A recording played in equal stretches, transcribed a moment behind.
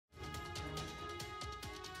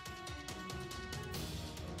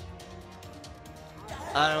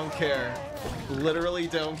I don't care. Literally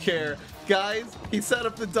don't care. Guys, he set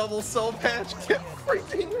up the double soul patch. Get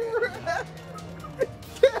freaking wrecked.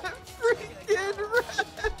 Get freaking wrecked.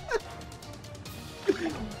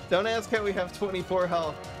 Don't ask how we have 24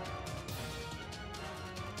 health.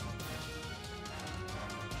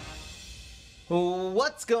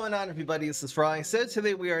 What's going on, everybody? This is Fry. So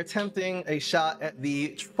today we are attempting a shot at the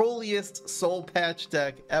trolliest soul patch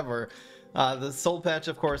deck ever. The soul patch,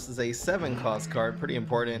 of course, is a 7-cost card, pretty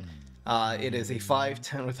important. It is a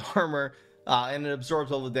 5/10 with armor, and it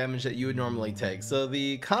absorbs all the damage that you would normally take. So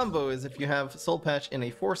the combo is if you have soul patch in a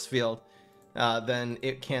force field, then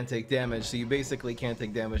it can't take damage. So you basically can't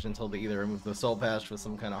take damage until they either remove the soul patch with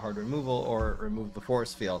some kind of hard removal or remove the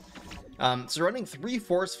force field. So running 3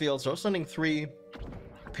 force fields, also running 3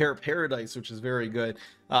 Paradise, which is very good.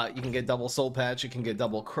 You can get double soul patch, you can get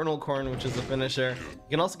double kernel corn, which is a finisher. You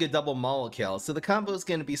can also get double molecule. So the combo is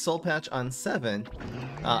going to be soul patch on 7,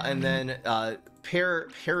 and then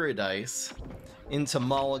Paradise into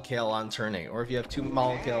molecule on turn 8. Or if you have 2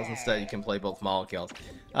 molecules instead, you can play both molecules.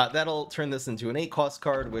 That'll turn this into an 8-cost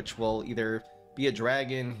card, which will either be a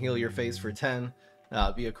dragon, heal your face for 10,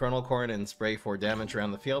 be a kernel corn and spray 4 damage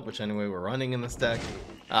around the field, which anyway we're running in this deck.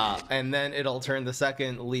 And then it'll turn the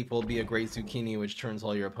second leap will be a great zucchini, which turns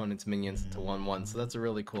all your opponent's minions into 1/1. So that's a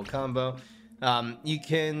really cool combo. You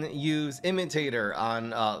can use Imitator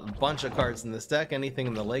on a bunch of cards in this deck. Anything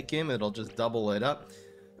in the late game, it'll just double it up.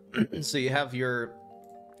 So you have your...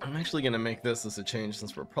 I'm actually going to make this as a change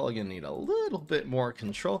since we're probably going to need a little bit more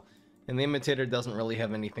control. And the Imitator doesn't really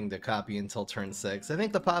have anything to copy until turn 6. I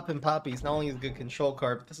think the Pop and Poppy is not only a good control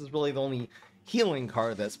card, but this is really the only healing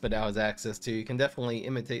card that Spudow has access to. You can definitely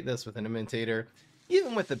imitate this with an Imitator.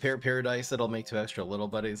 Even with the Paradise, it'll make 2 extra little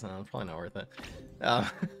buddies. It's probably not worth it.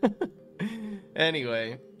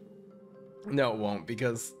 Anyway. No, it won't,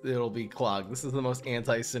 because it'll be clogged. This is the most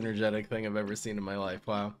anti-synergetic thing I've ever seen in my life.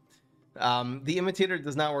 Wow. The Imitator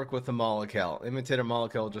does not work with the Molecule. Imitator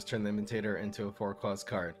Molecule will just turn the Imitator into a 4-cost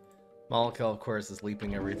card. Molecule, of course, is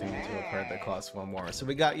leaping everything into a card that costs 1 more. So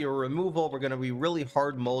we got your removal. We're going to be really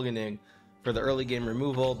hard mulliganing for the early game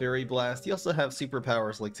removal. Berry Blast. You also have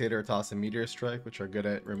superpowers like Tater Toss and Meteor Strike, which are good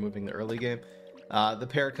at removing the early game. The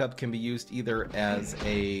Pear Cup can be used either as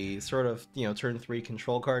a sort of, turn 3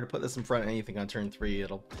 control card. Put this in front of anything on turn 3.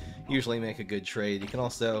 It'll usually make a good trade. You can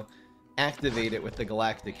also activate it with the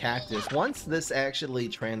Galactic Cactus. Once this actually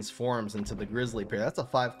transforms into the Grizzly Pear, that's a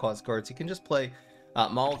 5-cost card. So you can just play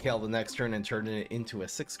Molecule the next turn and turn it into a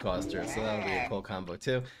 6-coster, so that'll be a cool combo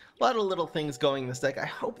too. A lot of little things going in this deck. I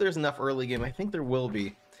hope there's enough early game. I think there will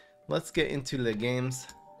be. Let's get into the games,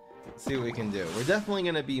 see what we can do. We're definitely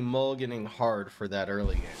going to be mulliganing hard for that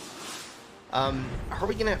early game. Are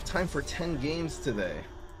we going to have time for 10 games today?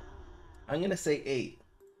 I'm going to say 8.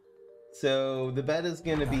 So the bet is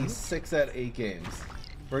going to be 6 out of 8 games.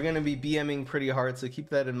 We're going to be BMing pretty hard, so keep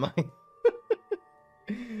that in mind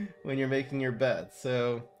when you're making your bet.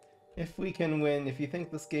 So if we can win, if you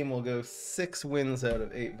think this game will go 6 wins out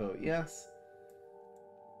of 8, vote yes.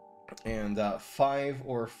 And 5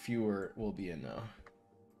 or fewer will be a no.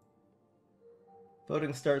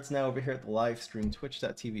 Voting starts now over here at the live stream,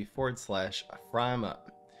 twitch.tv/FryEmUp.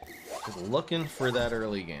 Just looking for that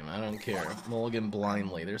early game. I don't care. Mulligan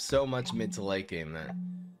blindly. There's so much mid to late game that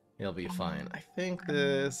it'll be fine. I think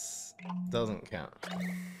this doesn't count.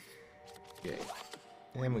 Okay.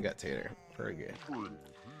 And we got Tater. Very good.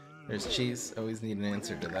 There's Cheese. Always need an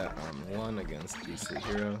answer to that on 1 against GC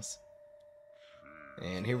Heroes.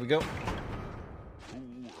 And here we go.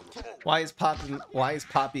 Why is Poppy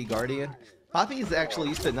Guardian? Poppy's actually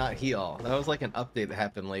used to not heal. That was like an update that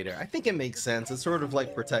happened later. I think it makes sense. It's sort of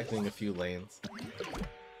like protecting a few lanes.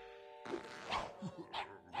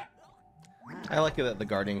 I like it that the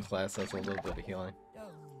Guardian class has a little bit of healing.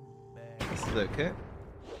 This is okay.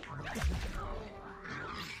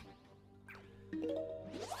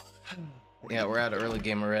 Yeah, we're out of early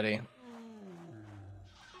game already.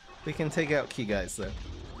 We can take out key guys though.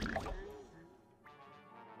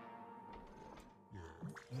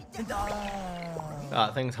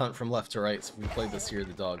 Things hunt from left to right, so if we played this here,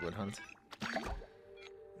 the dog would hunt.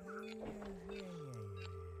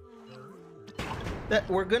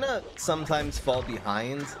 We're gonna sometimes fall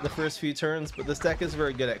behind the first few turns, but this deck is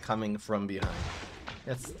very good at coming from behind.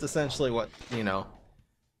 That's essentially what,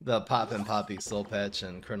 the Pop and Poppy Soul Patch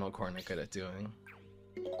and Kernel Corn are good at doing.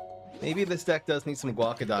 Maybe this deck does need some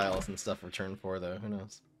Guacodiles and stuff for turn 4 though, who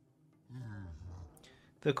knows.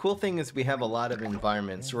 The cool thing is we have a lot of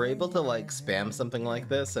environments. We're able to like spam something like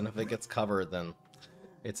this, and if it gets covered then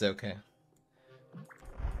it's okay.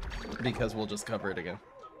 Because we'll just cover it again.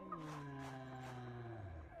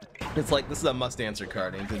 It's like, this is a must-answer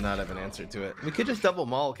card, and he did not have an answer to it. We could just double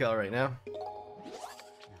Mollykill right now.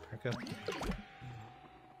 Okay.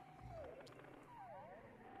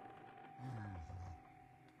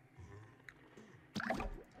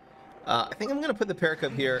 I think I'm going to put the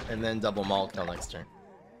Paracup here and then double Mollykill next turn.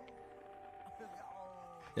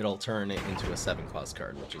 It'll turn it into a 7-cost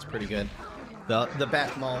card, which is pretty good. The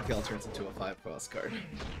back Mollykill turns into a 5-cost card.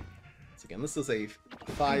 So again, this is a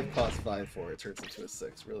 5-cost 5/4. It turns into a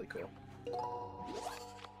 6. Really cool.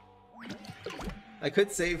 I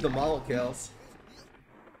could save the Mollykills.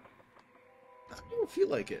 I don't feel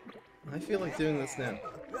like it. I feel like doing this now.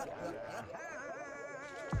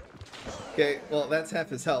 Okay, well, that's half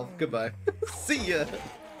his health. Goodbye. See ya!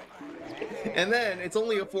 And then, it's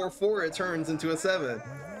only a 4/4, it turns into a 7.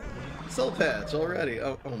 Soul Patch already.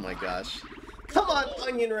 Oh my gosh. Come on,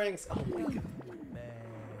 onion rings! Oh my god.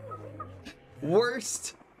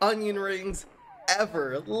 Worst onion rings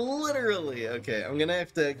ever. Literally. Okay, I'm gonna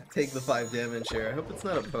have to take the 5 damage here. I hope it's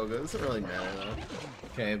not a Pogo. It doesn't really matter, though.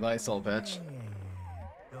 Okay, bye, Soul Patch.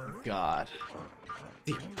 God.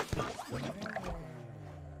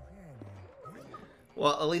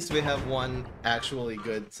 Well, at least we have one actually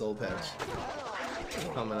good Soul Patch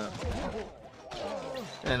coming up.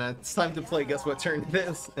 And it's time to play, guess what turn it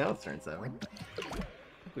is? Now it's turn 7. I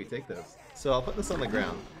think we take this. So I'll put this on the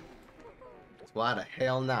ground. Why the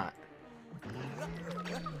hell not?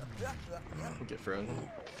 Get frozen.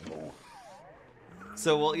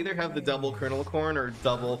 So we'll either have the double Kernel Corn or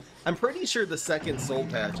double... I'm pretty sure the second Soul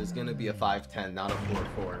Patch is going to be a 5/10, not a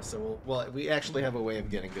 4/4. So we actually have a way of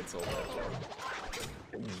getting good Soul Patch.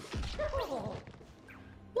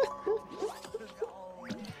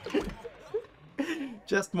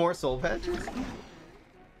 Just more Soul Patches?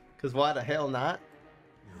 Because why the hell not?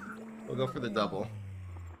 We'll go for the double.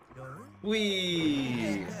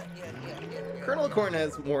 Whee! Kernel Corn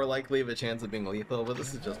has more likely of a chance of being lethal, but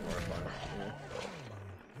this is just more fun. Yeah.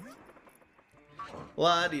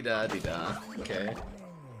 La-di-da-di-da. Okay.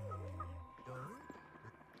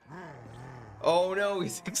 Oh no,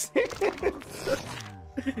 he's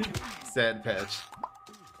sad patch.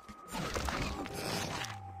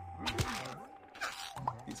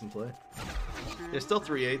 Decent play. There's still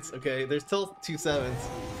 3 8s. Okay, there's still 2 7s.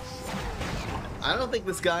 I don't think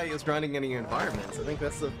this guy is running any environments. I think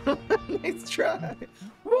that's a nice try.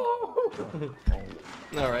 Woo!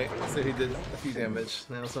 Alright, so he did a few damage.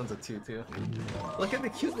 Now this one's a 2/2. Look at the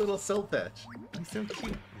cute little Soul Patch. He's so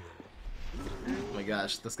cute. Oh my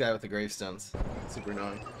gosh, this guy with the gravestones. Super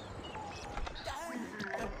annoying.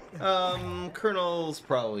 Colonel's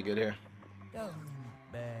probably good here.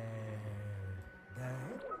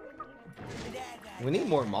 We need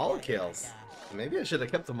more Mollykills. Maybe I should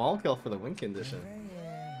have kept the Mollykill for the win condition.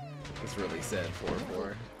 It's really sad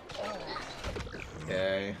 4/4.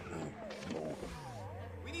 Okay.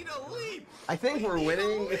 We need a leap! I think we're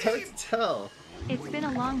winning. It's hard to tell. It's been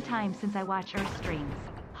a long time since I watched Earth streams.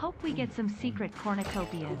 Hope we get some secret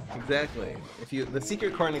cornucopias. Exactly. The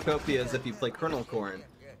secret cornucopia is if you play Kernel Corn,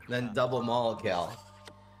 then double Mollykill.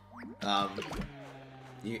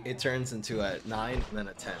 It turns into a 9 and then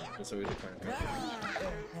a 10. So we do cornucopia.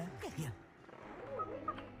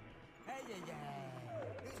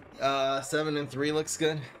 7 and 3 looks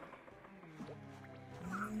good.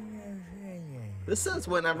 This says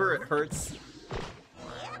whenever it hurts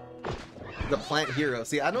the plant hero.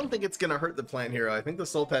 See, I don't think it's gonna hurt the plant hero. I think the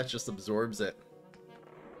Soul Patch just absorbs it.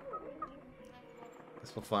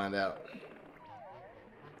 Guess we'll find out.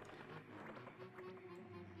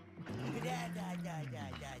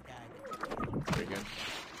 Pretty good.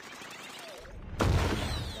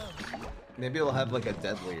 Maybe it'll have like a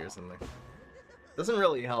deadly or something. Doesn't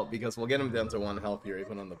really help because we'll get him down to 1 health here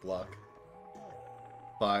even on the block.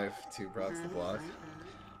 5, 2 procs the block.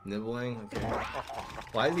 Nibbling? Okay.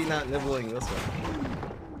 Why is he not nibbling this one?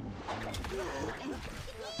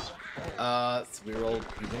 So we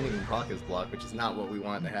didn't even proc his block, which is not what we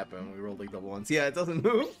wanted to happen. We rolled like double ones. Yeah, it doesn't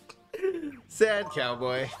move. Sad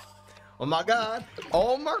cowboy. Oh my god.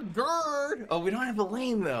 Oh my god. Oh, we don't have a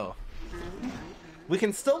lane though. We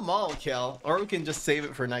can still Mollykill, or we can just save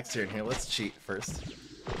it for next turn. Here, let's cheat first.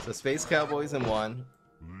 So Space Cowboy's in 1.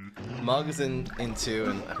 Mug's in 2,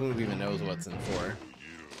 and who even knows what's in 4.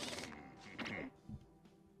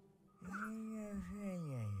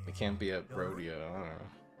 It can't be a rodeo, I don't know.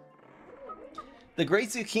 The Great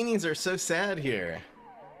Zucchinis are so sad here.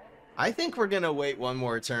 I think we're gonna wait one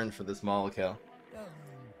more turn for this Mollykill.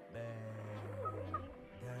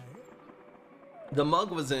 The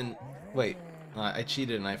Mug was in... Wait. I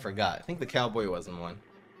cheated and I forgot. I think the Cowboy was in 1.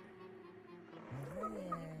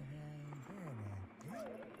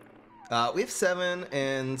 We have 7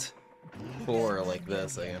 and 4 like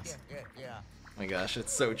this, I guess. Oh my gosh,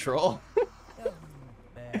 it's so troll.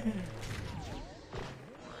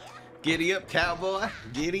 Giddy up, cowboy.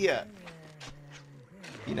 Giddy up.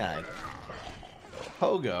 He died.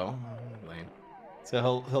 Pogo. Lane.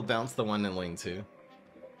 So he'll bounce the 1 in lane 2.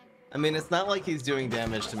 I mean, it's not like he's doing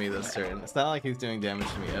damage to me this turn. It's not like he's doing damage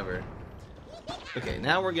to me ever. Okay,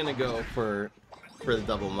 now we're gonna go for the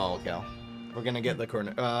double Molotov. We're gonna get the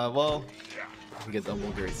corner. Well, we get double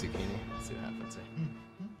Great Zucchini. Let's see what happens here.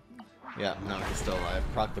 Yeah, no, he's still alive.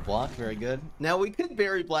 Proc the block, very good. Now we could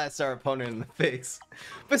Berry Blast our opponent in the face.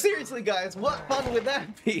 But seriously, guys, what fun would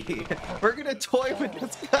that be? We're gonna toy with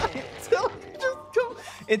this guy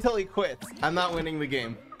until he quits. I'm not winning the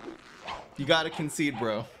game. You gotta concede,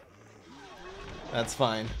 bro. That's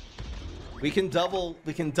fine. We can double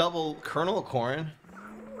Kernel Corn.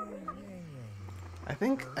 I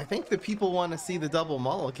think the people want to see the double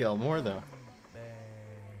Molotov more though.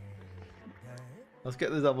 Let's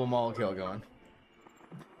get the double Molotov going.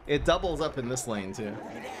 It doubles up in this lane too.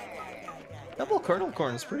 Double Kernel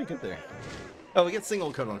Corn is pretty good there. Oh, we get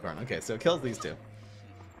single Kernel Corn. Okay, so it kills these two.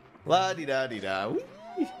 La di da di da.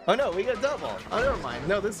 Oh no, we got double. Oh, never mind.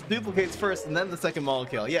 No, this duplicates first and then the second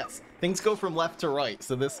Molotov. Yes, things go from left to right.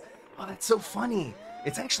 So this. Oh, that's so funny.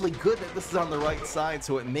 It's actually good that this is on the right side,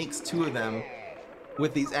 so it makes 2 of them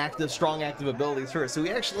with these strong active abilities first. So we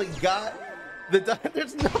actually got.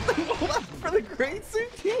 There's nothing left for the Great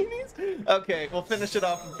Zucchinis. Okay, we'll finish it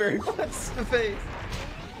off with Berry Blast to the face.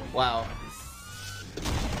 Wow.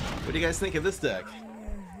 What do you guys think of this deck?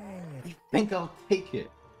 I think I'll take it.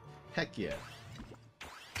 Heck yeah.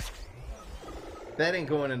 That ain't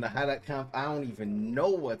going into hideout comp. I don't even know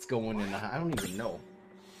what's going in the. I don't even know.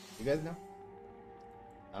 You guys know?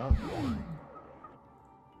 I don't know.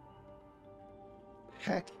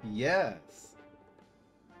 Heck yes.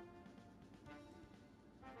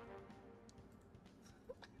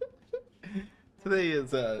 Today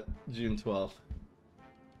is June 12th,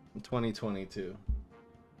 2022.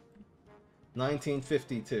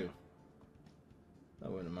 1952. I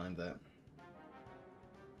wouldn't mind that.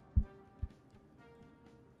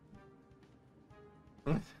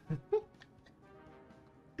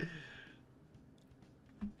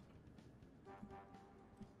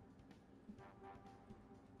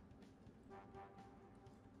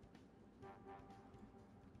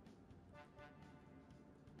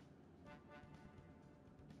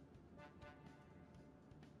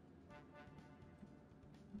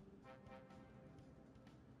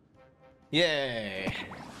 Yay!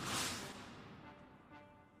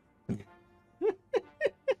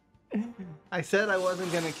 I said I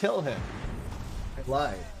wasn't gonna kill him. I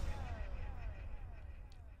lied.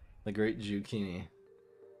 The Great Zucchini.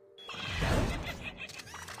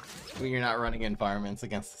 You're not running environments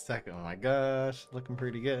against the second. Oh my gosh, looking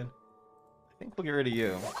pretty good. I think we'll get rid of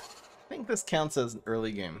you. I think this counts as an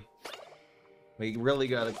early game. We really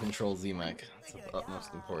gotta control Z-Mech. It's of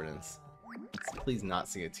utmost importance. Please not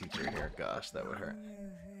see a teacher here. Gosh, that would hurt.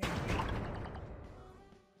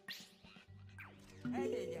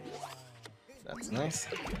 That's nice.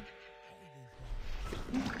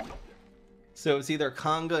 So it's either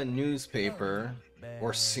Conga newspaper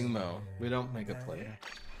or sumo. We don't make a play.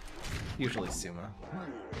 Usually sumo.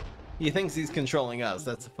 He thinks he's controlling us.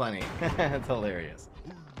 That's funny. That's hilarious.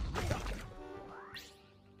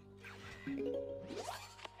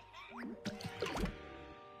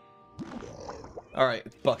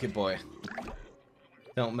 Alright, Bucket Boy.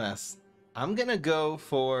 Don't mess. I'm gonna go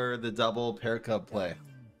for the double Pear Cub play.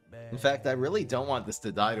 In fact, I really don't want this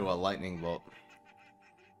to die to a lightning bolt.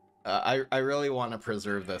 I really want to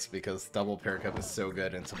preserve this because double Pear Cub is so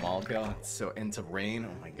good into Molotov. It's so into rain.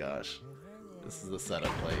 Oh my gosh. This is the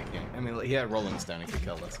setup play. I mean, he had Rolling Stone, he could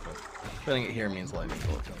kill this, but putting it here means lightning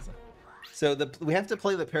bolt kills it. So we have to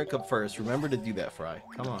play the Pear Cub first. Remember to do that, Fry.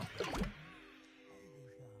 Come on.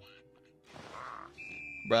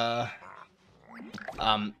 Bruh.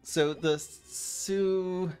 So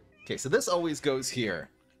okay, so this always goes here.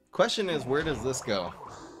 Question is, where does this go?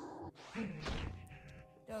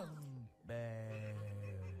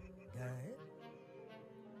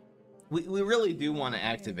 We really do want to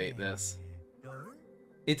activate this.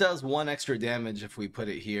 It does 1 extra damage if we put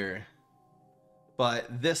it here.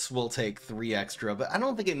 But this will take 3 extra. But I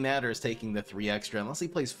don't think it matters taking the 3 extra unless he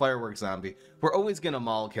plays Firework Zombie. We're always going to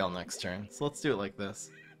Molotov next turn. So let's do it like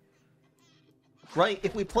this. Right?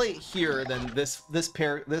 If we play it here, then this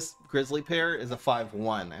Grizzly pair is a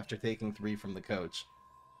 5-1 after taking 3 from the coach.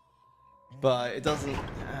 But it doesn't...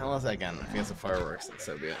 Unless, again, if he has a Fireworks, then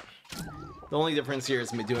so be it. The only difference here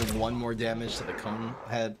is me doing 1 more damage to the cone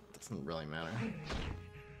head. Doesn't really matter.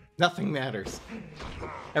 Nothing matters.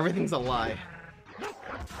 Everything's a lie.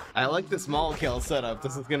 I like this Molecule setup.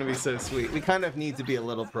 This is gonna be so sweet. We kind of need to be a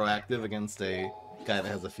little proactive against a guy that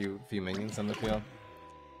has a few minions on the field.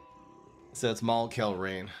 So it's Molecule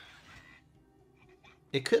Rain.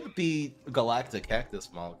 It could be Galactic Cactus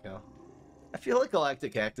Molecule. I feel like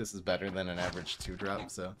Galactic Cactus is better than an average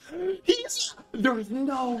 2-drop, so... There's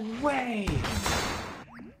no way!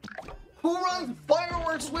 Who runs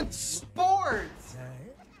fireworks with sports?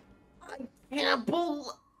 I can't believe...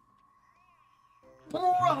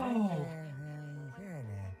 Bro!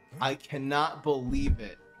 I cannot believe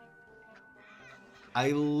it.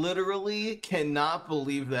 I literally cannot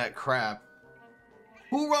believe that crap.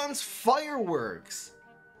 Who runs fireworks?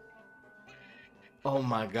 Oh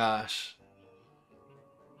my gosh.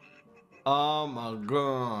 Oh my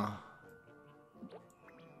god.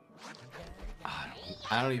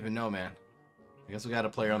 I don't even know, man. I guess we gotta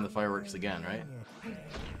play around the fireworks again, right?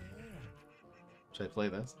 Should I play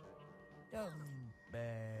this?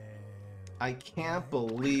 I can't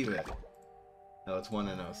believe it. Oh, it's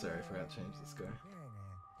 1-0. Sorry, I forgot to change the score.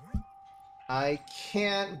 I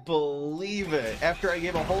can't believe it. After I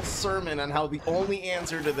gave a whole sermon on how the only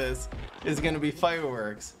answer to this is gonna be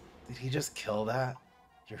fireworks. Did he just kill that?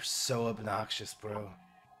 You're so obnoxious, bro.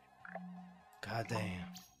 God damn.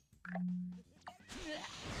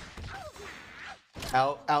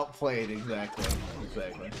 Outplayed, exactly.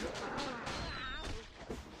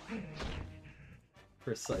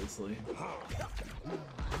 Precisely.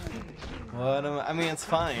 What I mean, it's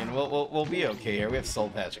fine. We'll be okay here. We have Soul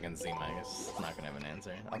Patch against Z-Mag. It's not gonna have an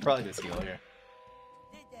answer. I'll probably just heal here.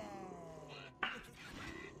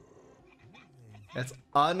 That's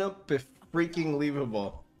freaking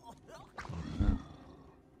believable.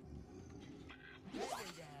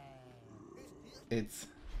 It's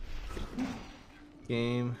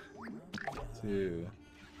game 2.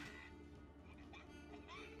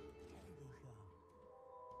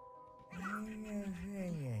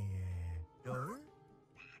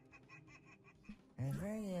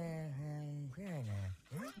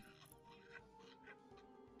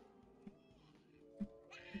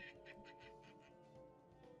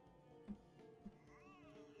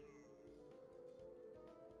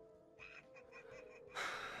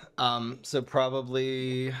 So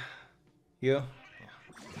probably you.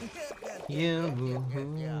 You.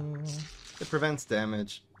 It prevents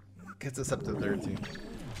damage. Gets us up to 13.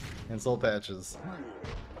 And Soul Patches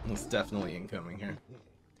is definitely incoming here.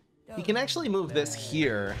 He can actually move this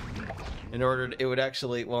here in order to, it would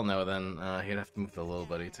actually, well no, then he'd have to move the little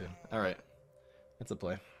buddy too. Alright, that's a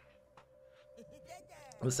play.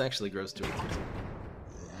 This actually grows to a 2.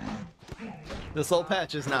 The Soul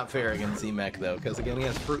Patch is not fair against Z-Mech though, because again he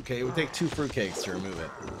has Fruitcake. It would take 2 Fruitcakes to remove it,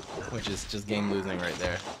 which is just game losing right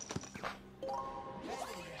there.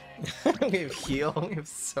 We have heal, we have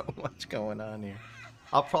so much going on here.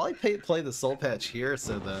 I'll probably play the Soul Patch here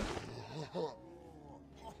so that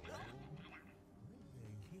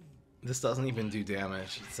this doesn't even do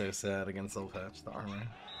damage. It's so sad against Soul Patch, the armor.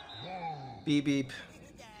 Beep beep.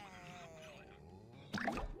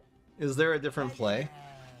 Is there a different play?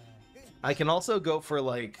 I can also go for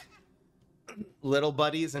like little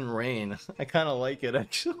buddies and rain. I kind of like it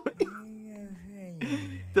actually.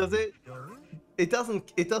 Does it? It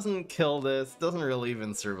doesn't kill this. It doesn't really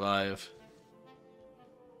even survive.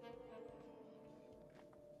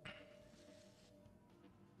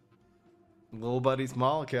 Little buddy's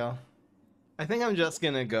Molecule. I think I'm just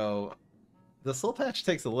gonna go. The Soul Patch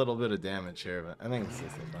takes a little bit of damage here, but I think this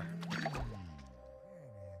is fine.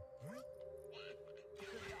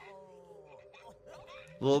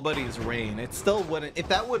 Little buddy's Rain. It still wouldn't. If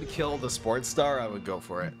that would kill the Sports Star, I would go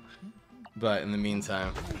for it. But in the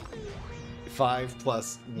meantime,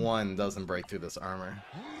 5+1 doesn't break through this armor.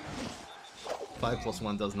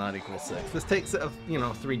 5+1 does not equal 6. This takes, you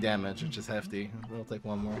know, 3 damage, which is hefty. We'll take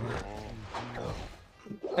 1 more.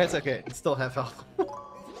 It's okay. It's still half health.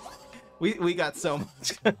 we got so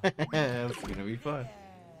much. It's gonna be fun.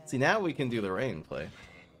 See, now we can do the Rain play.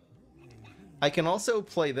 I can also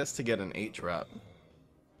play this to get an 8-drop.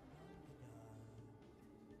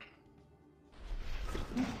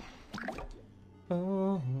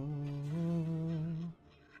 Oh.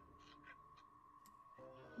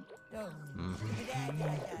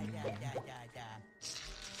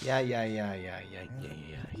 Yeah. I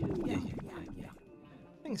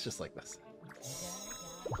think it's just like this.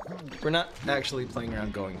 We're not actually playing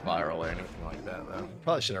around going viral or anything like that, though.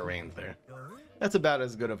 Probably should have rained there. That's about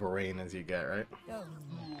as good of a rain as you get, right?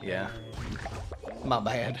 Yeah. My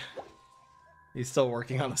bad. He's still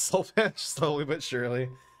working on a Soul Patch, slowly but surely.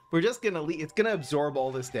 We're just gonna leap. It's gonna absorb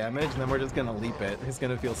all this damage, and then we're just gonna leap it. It's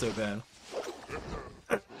gonna feel so bad.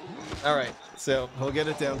 Alright, so we'll get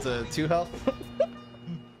it down to 2 health.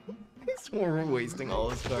 We're wasting all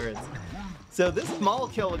his cards. So this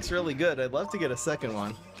Molekale looks really good. I'd love to get a second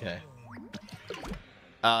one. Okay.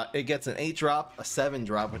 It gets an 8 drop, a 7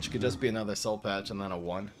 drop, which could just be another soul patch, and then a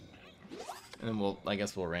 1. And then I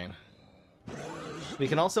guess we'll rain. We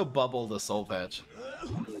can also bubble the soul patch.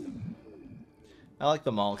 I like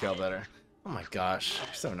the Molekale better. Oh my gosh,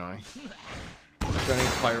 you're so annoying. Running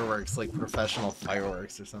fireworks like professional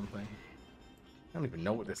fireworks or something. I don't even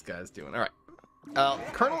know what this guy's doing. Alright.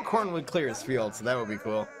 Colonel Corn would clear his field, so that would be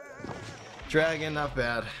cool. Dragon, not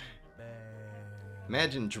bad.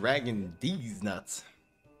 Imagine Dragon D's nuts.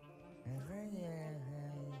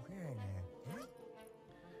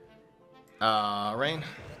 Rain.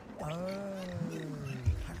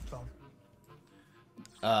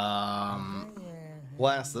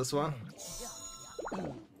 Blast this one.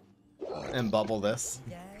 And bubble this.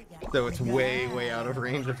 So it's way out of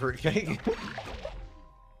range of fruitcake.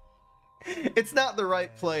 It's not the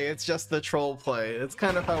right play, it's just the troll play. It's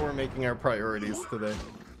kind of how we're making our priorities today.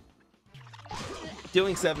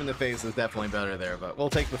 Doing 7 to face is definitely better there, but we'll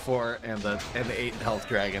take the 4 and the 8 health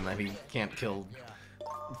dragon that he can't kill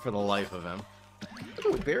for the life of him.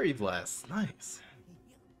 Ooh, Berry Blast. Nice.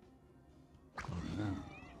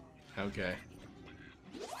 Okay.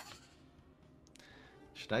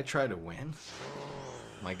 Should I try to win?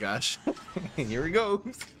 My gosh. Here he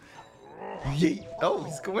goes. Yeet. Oh,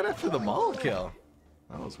 he's going after the Molekale.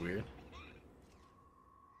 That was weird.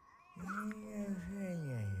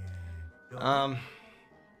 I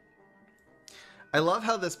love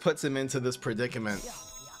how this puts him into this predicament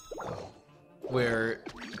where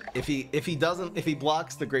if he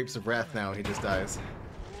blocks the Grapes of Wrath now, he just dies.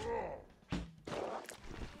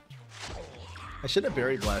 I should have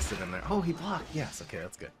Berry Blasted him there. Oh, he blocked. Yes, okay,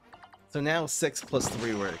 that's good. So now 6 plus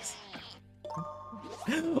 3 works.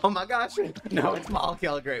 Oh my gosh! No, it's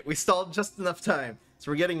Molekale. Great. We stalled just enough time. So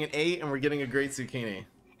we're getting an 8 and we're getting a Great Zucchini.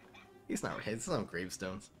 He's not right. It's not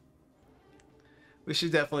gravestones. We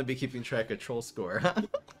should definitely be keeping track of troll score.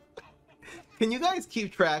 Can you guys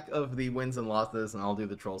keep track of the wins and losses and I'll do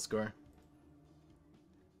the troll score?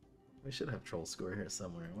 We should have troll score here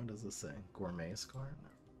somewhere. What does this say? Gourmet score?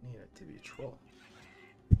 No, need it to be troll.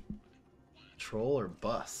 Troll or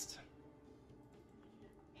bust.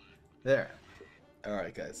 There.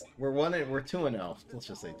 Alright guys. We're 2-0. Let's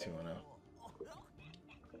just say 2-0.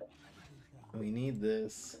 We need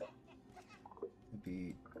this to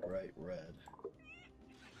be bright red.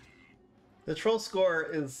 The troll score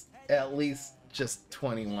is at least just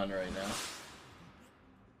 21 right now.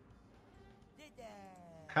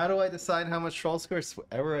 How do I decide how much troll score?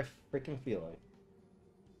 Whatever I freaking feel like.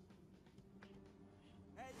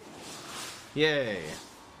 Yay.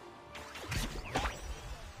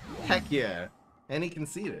 Heck yeah. And he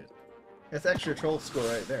conceded. That's extra troll score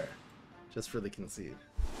right there. Just for the concede.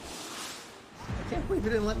 I can't believe he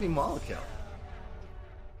didn't let me Molekale.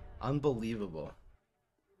 Unbelievable.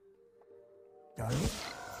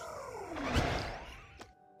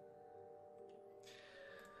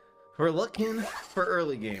 We're looking for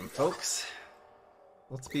early game, folks.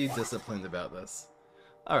 Let's be disciplined about this.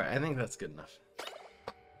 Alright, I think that's good enough.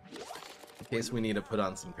 In case we need to put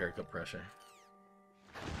on some Perica pressure.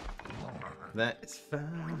 That is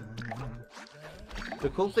fine. The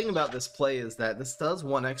cool thing about this play is that this does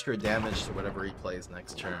 1 extra damage to whatever he plays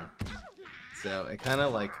next turn. So it kind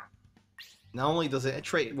of like, not only does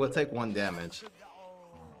it will take 1 damage,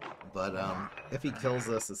 but if he kills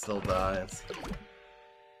us, it still dies.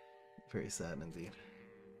 Very sad indeed.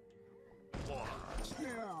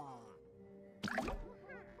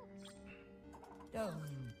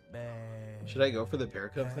 Should I go for the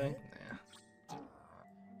Perica thing?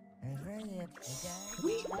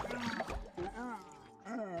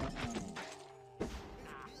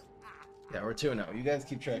 Yeah, we're 2-0. You guys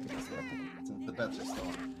keep track of this stuff, since the bets are still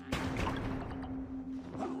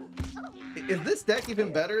on. Is this deck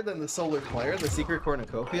even better than the Solar Flare, the Secret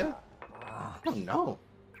Cornucopia? I don't know.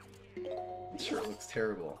 I'm sure it looks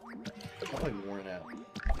terrible. Probably worn out.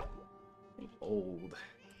 Old.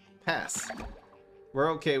 Pass.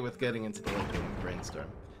 We're okay with getting into the late game with Brainstorm.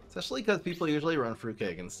 Especially because people usually run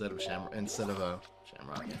Fruitcake instead of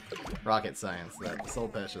Rocket Science. That Soul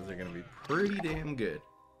Patches are going to be pretty damn good.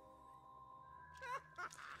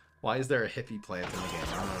 Why is there a hippie plant in the game?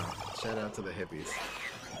 I don't know. Shout out to the hippies.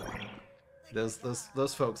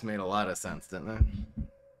 Those folks made a lot of sense, didn't they?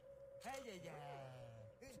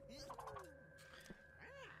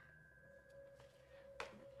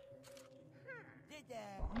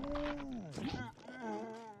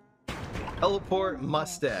 Teleport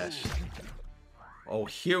mustache. Oh,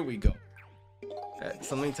 here we go.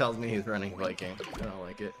 Something tells me he's running Viking. I don't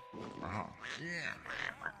like it.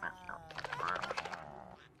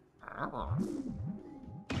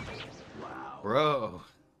 Bro.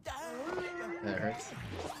 That hurts.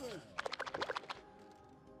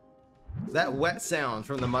 That wet sound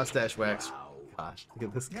from the mustache wax. Gosh, look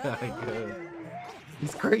at this guy go.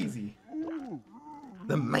 He's crazy.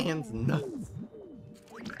 The man's nuts.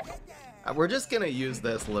 We're just gonna use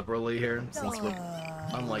this liberally here, since we're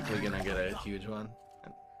unlikely gonna get a huge one.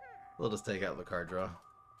 We'll just take out the card draw.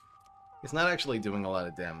 He's not actually doing a lot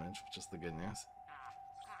of damage, which is the good news.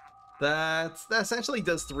 That essentially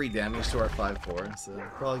does 3 damage to our 5/4, so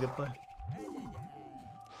probably a good play.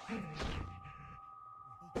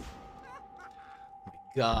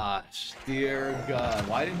 Gosh, dear God,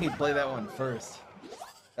 why didn't he play that one first?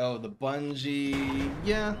 Oh, the bungee,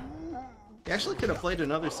 yeah. He actually could have played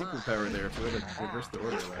another superpower there if we would have reversed the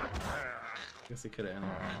order there. Guess he could have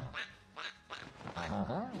anyway.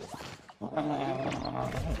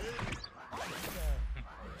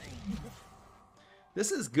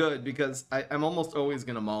 This is good because I'm almost always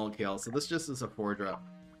gonna Molecale, so this just is a 4-drop.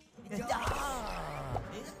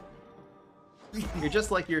 You're just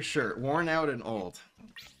like your shirt, worn out and old.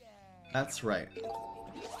 That's right.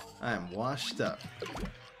 I am washed up.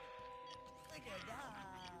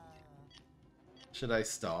 Should I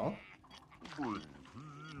stall?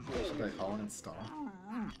 Should I call and stall?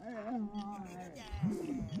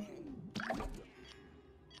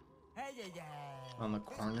 On the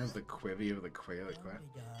corner of the quivy of the quail.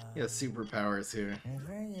 He has superpowers here.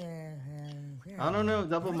 I don't know,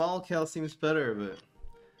 double Molecale seems better, but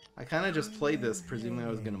I kind of just played this presuming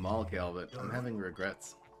I was going to Molecale, but I'm having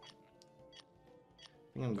regrets.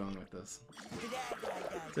 I think I'm going with this.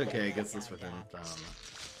 It's okay, it gets this within, I don't know.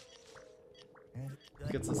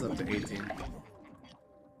 Gets us up to 18.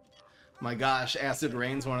 My gosh, Acid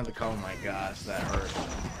Rain's one of the... Oh my gosh, that hurt.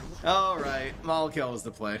 Alright, Molecale was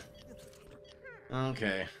the play.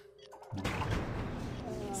 Okay.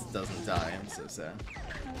 This doesn't die, I'm so sad.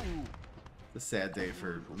 It's a sad day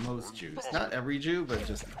for most Jews. Not every Jew, but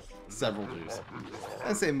just several Jews.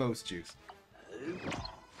 I say most Jews.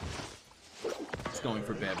 He's going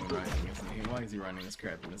for bad moon rising, isn't he? Why is he running this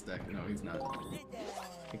crap in his deck? No, he's not.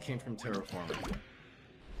 It came from terraforming.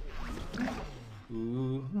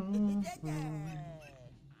 Ooh.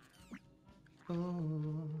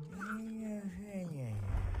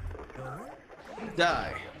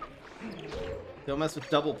 Die. Don't mess with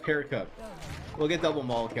double Pear Cup. We'll get double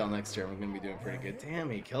Molecale next turn. We're gonna be doing pretty good. Damn,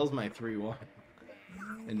 he kills my 3/1.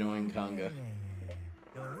 Annoying Conga.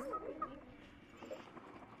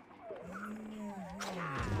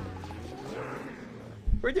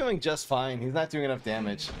 We're doing just fine. He's not doing enough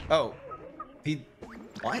damage. Oh. He...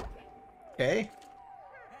 What? Okay.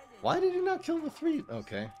 Why did he not kill the 3?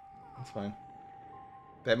 Okay. That's fine.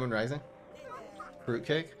 Bad Moon Rising?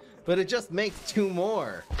 Fruitcake? But it just makes 2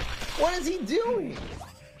 more. What is he doing?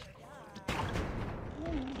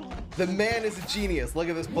 The man is a genius. Look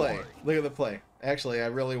at this play. Look at the play. Actually, I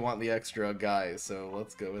really want the extra guys, so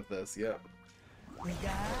let's go with this. Yep.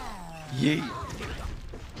 Yeet.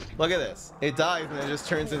 Look at this. It dies and it just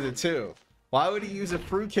turns into 2. Why would he use a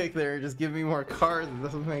fruitcake there and just give me more cards? It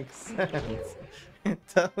doesn't make sense. It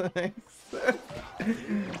doesn't make sense.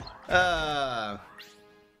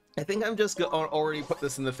 I think I'm just already put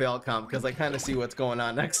this in the fail comp because I kind of see what's going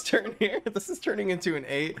on next turn here. This is turning into an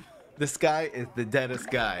 8. This guy is the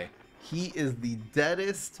deadest guy. He is the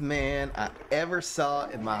deadest man I ever saw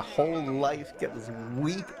in my whole life. Get this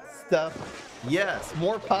weak stuff. Yes,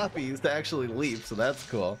 more poppies to actually leap, so that's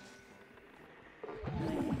cool.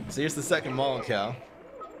 So here's the second Molecale.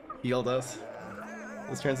 Healed us.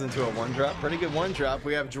 This turns into a 1-drop. Pretty good 1-drop.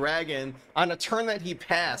 We have Dragon. On a turn that he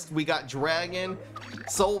passed, we got Dragon,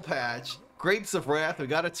 Soul Patch, Grapes of Wrath. We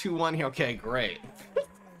got a 2/1 here. Okay, great.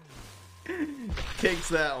 Takes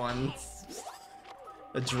that one.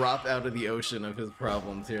 A drop out of the ocean of his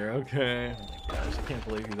problems here. Okay. Oh my gosh, I can't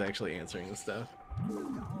believe he's actually answering this stuff.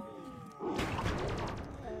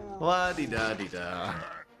 La-di-da-di-da.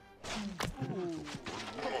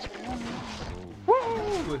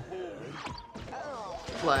 Woo!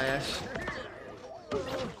 Flash.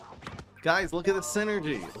 Guys, look at the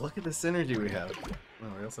synergy. Look at the synergy we have.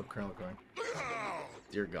 Oh, we also have Kernel Coin.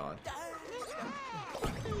 Dear God.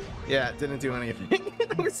 Yeah, it didn't do anything.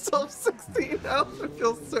 We still have 16 health. I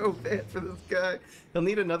feel so bad for this guy. He'll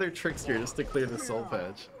need another Trickster just to clear the Soul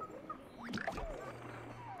Patch.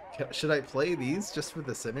 Should I play these just for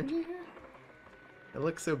the synergy here? It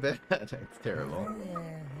looks so bad. It's terrible.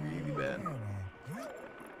 Really bad.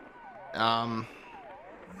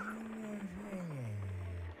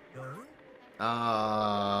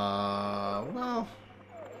 Well,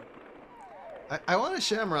 I want a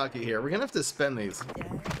Shamrocket here. We're gonna have to spend these.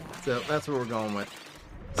 So that's what we're going with.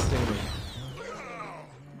 Sting.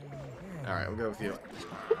 Alright, we'll go with you.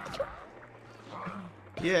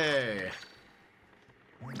 Yay!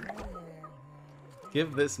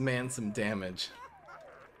 Give this man some damage.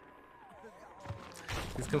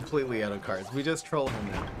 He's completely out of cards. We just troll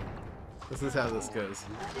him now. This is how this goes.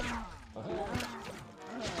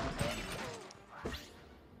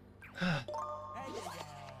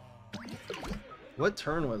 What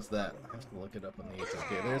turn was that? I have to look it up on the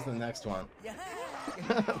Okay, there's the next one.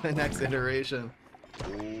 The next iteration.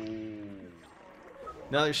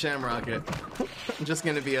 Another Shamrocket. I'm just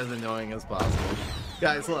gonna be as annoying as possible.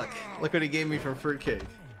 Guys, look. Look what he gave me from Fruitcake.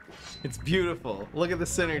 It's beautiful. Look at the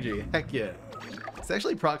synergy. Heck yeah. This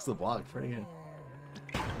actually procs the block. Pretty good.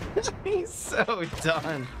 He's so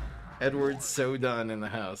done. Edward's so done in the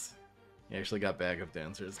house. He actually got backup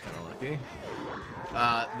dancers. Kind of lucky.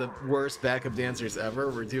 The worst backup dancers ever.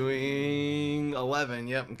 We're doing 11.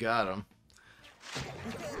 Yep, got him.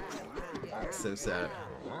 So sad.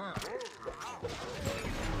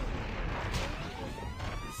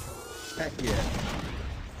 Heck yeah.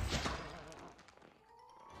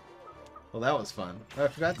 Well, that was fun. I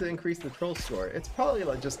forgot to increase the troll score. It's probably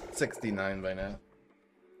like just 69 by now.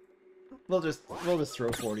 We'll just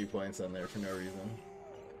throw 40 points on there for no reason.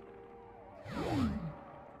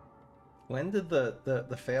 When did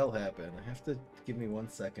the fail happen? I have to give me 1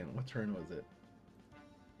 second. What turn was it?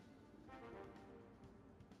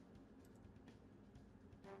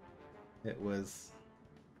 It was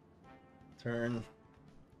turn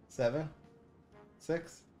 7?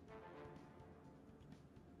 6?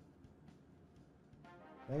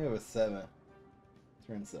 I think it was 7.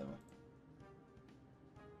 Turn 7.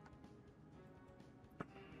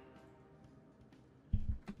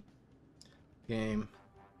 Game.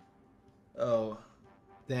 Oh,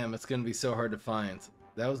 damn, it's gonna be so hard to find.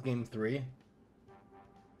 That was game 3?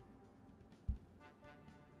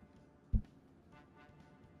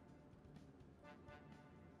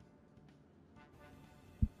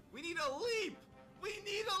 We need a leap! We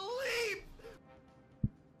need a leap!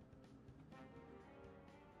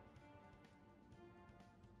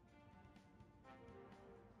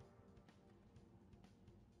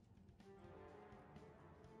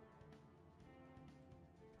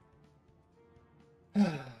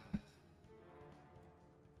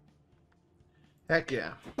 Heck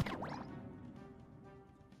yeah.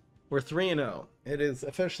 We're 3-0. It is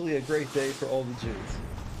officially a great day for all the Jews.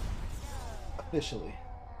 Officially.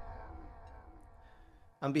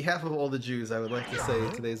 On behalf of all the Jews, I would like to say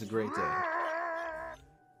today's a great day.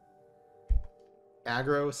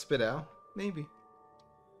 Aggro Spudow? Maybe.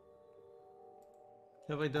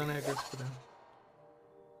 Have I done aggro Spudow?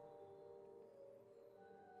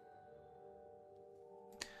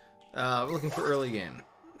 We're looking for early game.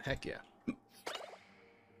 Heck yeah.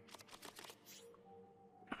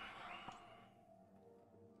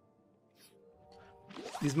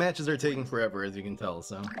 These matches are taking forever, as you can tell,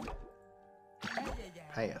 so...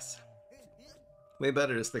 Yes. Way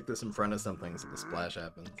better to stick this in front of something so the splash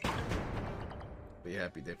happens. Be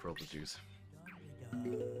happy day for all the Jews.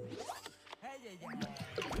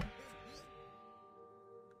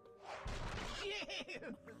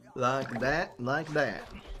 Like that, like that.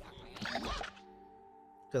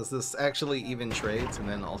 Because this actually even trades and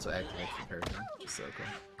then also activates the parry. Just so cool.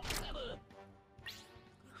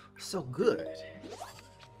 So good.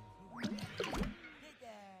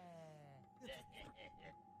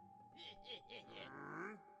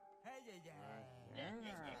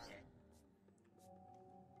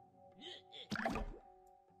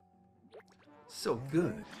 So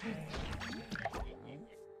good.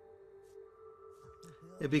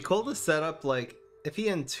 It'd be cool to set up, like, if he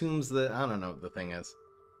entombs the... I don't know what the thing is.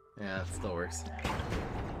 Yeah, it still works.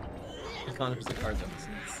 He conjures the cards on this.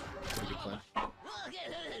 It's pretty good play.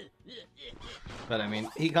 But I mean,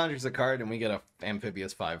 he conjures a card and we get a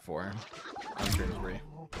amphibious 5/4 on turn 3.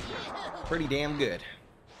 Pretty damn good.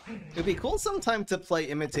 It'd be cool sometime to play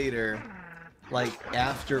Imitator, like,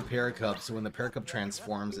 after Paracup, so when the Paracup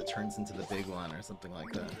transforms, it turns into the big one or something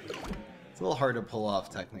like that. It's a little hard to pull off,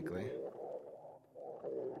 technically.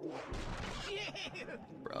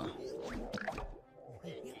 Bruh.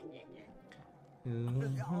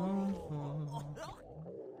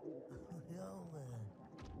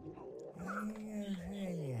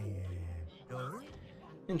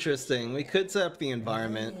 Interesting. We could set up the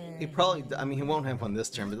environment. He probably... I mean, he won't have one this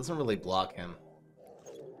turn, but it doesn't really block him.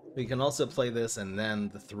 We can also play this and then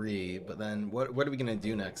the 3, but then what are we going to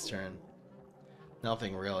do next turn?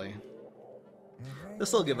 Nothing, really.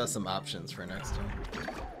 This will give us some options for next turn.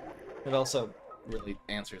 It also really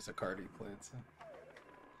answers the card he played, so.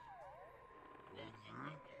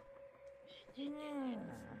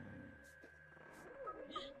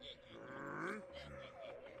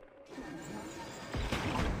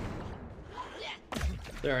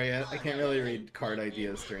 Sorry, I can't really read card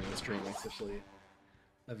ideas during the stream, especially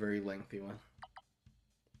a very lengthy one.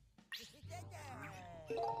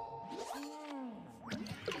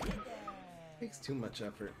 Takes too much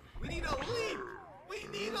effort. We need a leap! We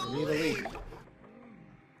need a We need a leap.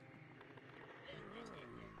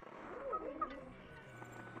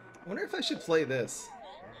 I wonder if I should play this.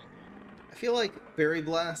 I feel like Berry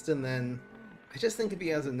Blast, and then I just think if he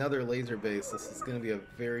has another laser base, this is going to be a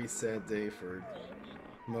very sad day for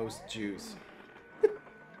most Jews.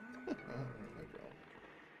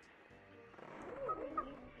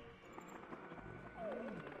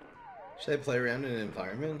 Should I play around in an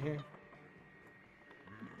environment here?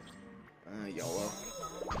 YOLO.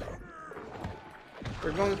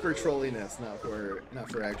 We're going for trolliness, not for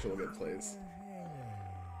actual good plays.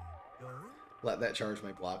 Let that charge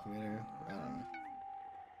my block meter. I don't know.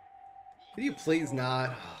 Could you please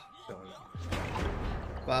not?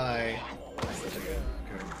 Bye. Such a good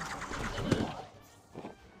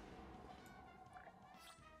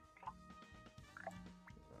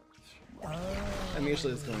card. I'm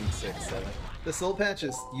usually just going 6-7. The soul patch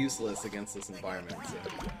is useless against this environment, so.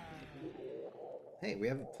 Hey, we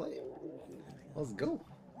have a play. Let's go.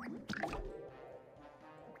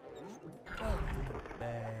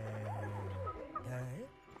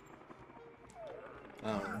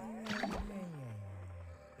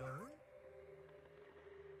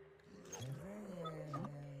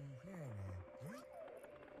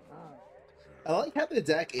 I like how the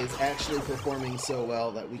deck is actually performing so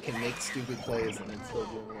well that we can make stupid plays and it's still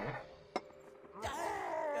doing well.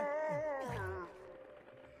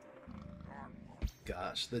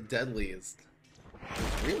 Gosh, the deadly is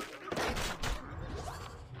real.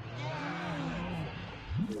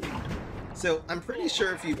 So I'm pretty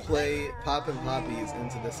sure if you play Pop and Poppies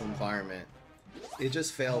into this environment, it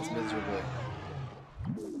just fails miserably.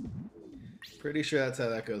 Pretty sure that's how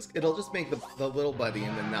that goes. It'll just make the little buddy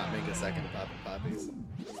and then not make a second Pop and Poppies.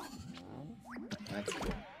 That's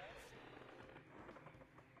cool.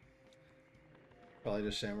 Probably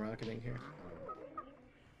just shamrocketing here.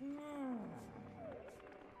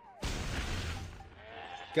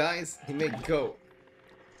 Guys, he made goat.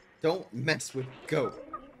 Don't mess with goat.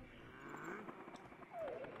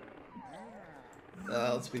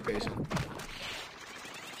 Let's be patient.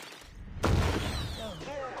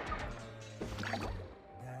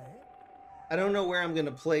 I don't know where I'm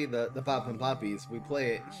gonna play the Pop and Poppies. We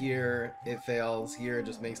play it here, it fails. Here, it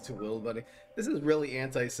just makes two little buddy. This is really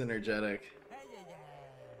anti-synergetic.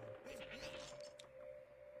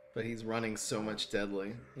 But he's running so much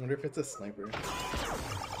deadly. I wonder if it's a sniper.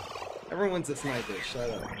 Everyone's a sniper, shut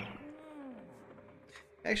up.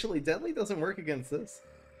 Actually, deadly doesn't work against this.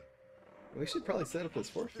 We should probably set up his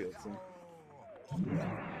force field soon.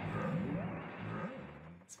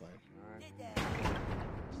 It's fine.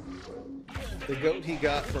 The goat he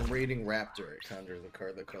got from raiding Raptor. It conjures a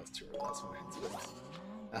card that costs 2 or less when it hits.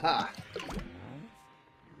 Aha!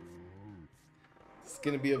 It's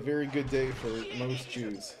gonna be a very good day for most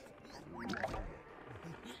Jews.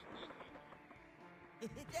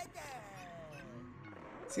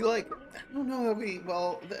 See, like, I don't know how we,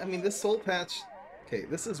 well, I mean, this soul patch, okay,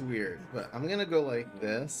 this is weird, but I'm gonna go like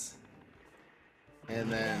this, and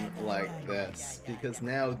then like this, because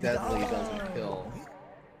now Deadly doesn't kill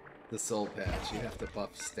the soul patch. You have to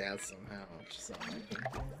buff stats somehow, which is not making.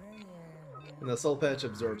 And the soul patch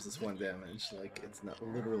absorbs this 1 damage, like, it's not,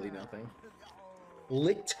 literally nothing.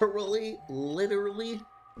 Literally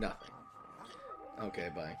nothing. Okay,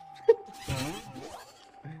 bye.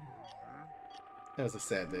 That was a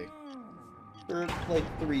sad day. For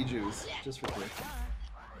like 3 Jews, just for 3.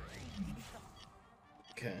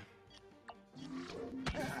 Okay.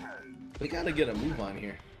 We gotta get a move on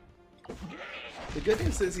here. The good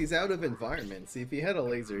news is he's out of environment. See, if he had a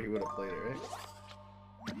laser, he would have played it, right?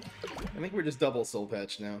 I think we're just double soul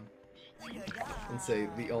patch now. And say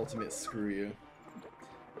the ultimate screw you.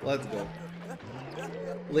 Let's go.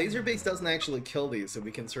 Laser base doesn't actually kill these, so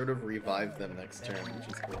we can sort of revive them next turn, which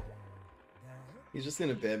is cool. He's just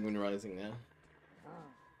gonna Bad Moon Rising now.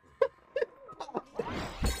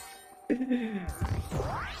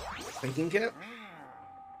 Thinking cap?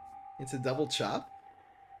 It's a double chop?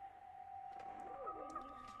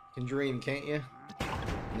 Can dream, can't you?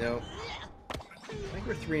 No. I think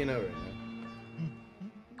we're 3-0 right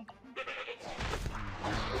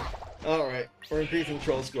now. Alright, we're increasing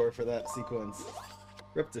troll score for that sequence.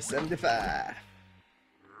 We're up to 75.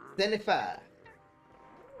 75.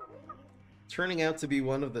 Turning out to be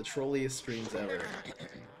one of the trolliest streams ever.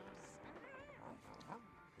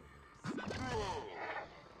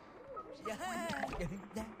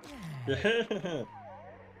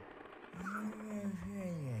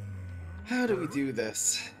 How do we do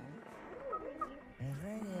this?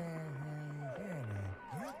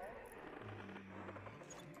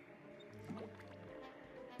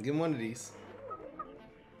 Give him one of these.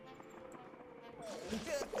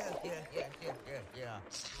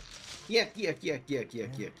 Yuck, yuck, yuck, yuck, yuck,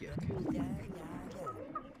 yuck,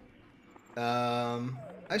 yuck.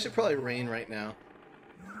 I should probably rain right now.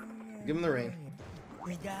 Give him the rain.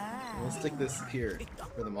 We'll stick this here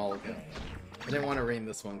for the Molotov. I didn't want to rain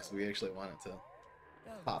this one because we actually want it to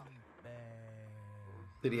pop.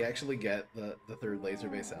 Did he actually get the third laser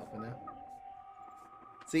base alpha now?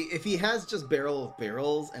 See, if he has just barrel of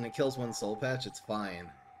barrels and it kills one soul patch, it's fine.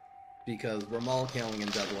 Because we're mollycoddling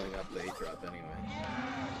and doubling up the 8-drop anyway.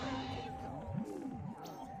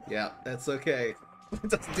 Yeah, that's okay. It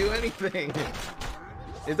doesn't do anything.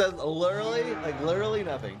 It does literally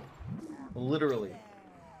nothing. Literally.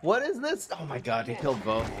 What is this? Oh my god, he killed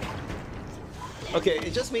both. Okay,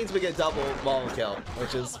 it just means we get double mollykill,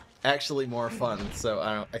 which is actually more fun, so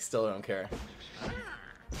I still don't care.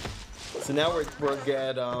 So now we'll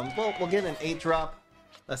get well, we'll get an 8-drop,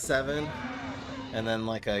 a 7, and then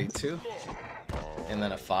like a 2, and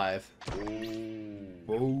then a 5.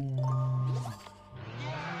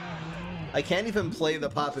 I can't even play the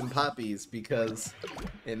Poppin' Poppies because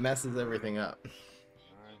it messes everything up.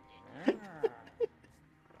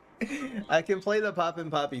 I can play the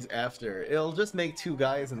Poppin' Poppies after. It'll just make 2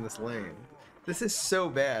 guys in this lane. This is so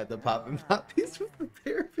bad, the Poppin' Poppies with the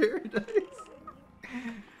Bear Paradise.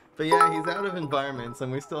 But yeah, he's out of environments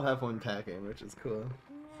and we still have one packing, which is cool.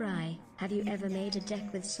 Fry, have you ever made a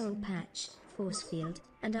deck with Soul Patch, Force Field,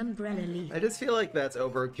 and Umbrella Leaf? I just feel like that's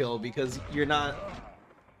overkill because you're not...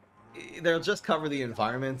 They'll just cover the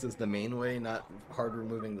environments as the main way, not hard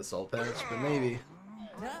removing the soul patch, but maybe.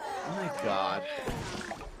 Oh my god.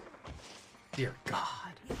 Dear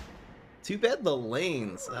god. Too bad the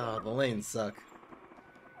lanes. Oh, the lanes suck.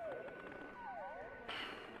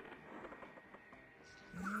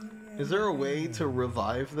 Is there a way to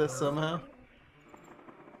revive this somehow?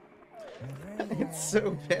 It's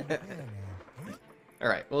so bad.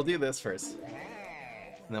 Alright, we'll do this first.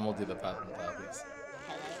 And then we'll do the Poppin' Poppies.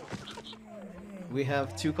 We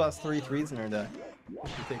have 2 cost 3 3s in our deck. We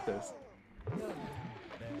should take those.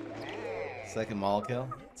 Second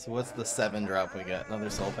Mollykill. So what's the 7-drop we got? Another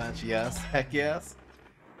soul patch? Yes. Heck yes.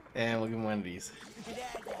 And we'll give him one of these.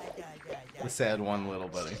 The sad one, little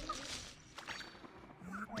buddy.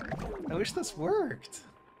 I wish this worked.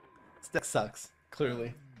 This deck sucks,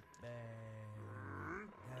 clearly.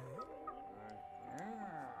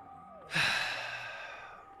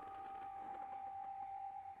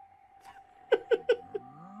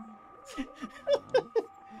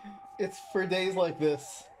 It's for days like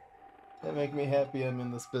this that make me happy I'm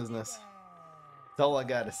in this business. That's all I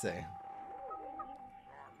gotta say.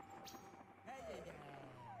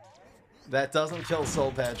 That doesn't kill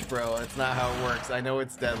Soul Patch, bro. That's not how it works. I know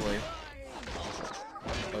it's deadly.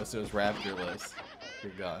 Oh, so it's Raptorless.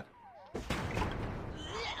 Good god.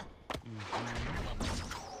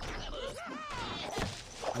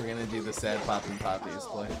 We're gonna do the sad Poppin' Poppies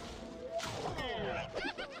play.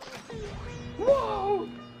 Whoa!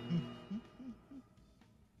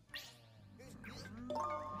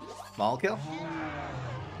 Mollykill?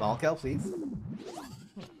 Mollykill, please.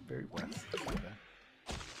 Very west.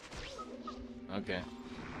 Okay.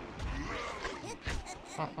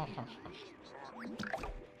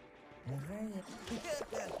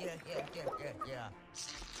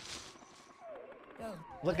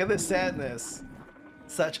 Look at this sadness.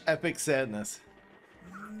 Such epic sadness.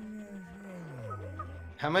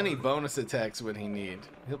 How many bonus attacks would he need?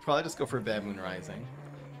 He'll probably just go for Bad Moon Rising.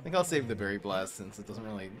 I think I'll save the Berry Blast since it doesn't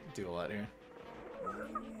really do a lot here.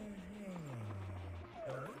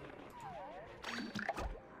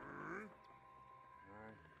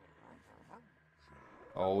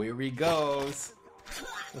 Oh, here he goes.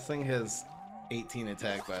 This thing has 18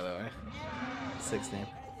 attack, by the way. 16.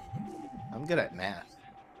 I'm good at math.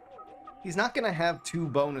 He's not gonna have 2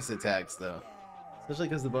 bonus attacks, though. Especially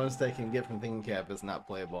because the bonus attack you can get from Thinking Cap is not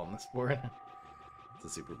playable on this board. It's a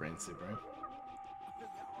Super Brain Super.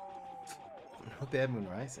 No Bad Moon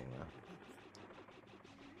Rising, though.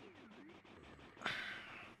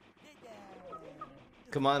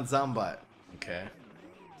 Come on, Zombot. Okay.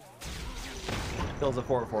 Kills a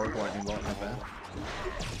 4/4 lightning bolt, not bad.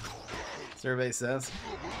 Survey says.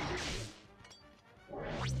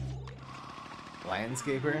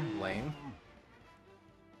 Landscaper? Lame.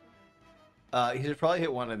 You should probably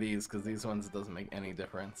hit one of these, because these ones doesn't make any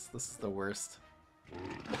difference. This is the worst.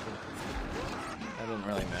 That doesn't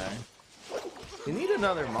really matter. You need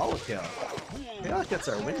another molecule. I feel like that's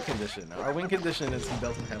our win condition. Our win condition is he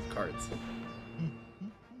doesn't have cards.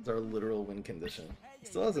 It's our literal win condition. He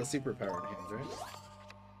still has a superpower in hand, right?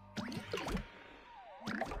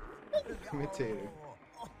 Imitator.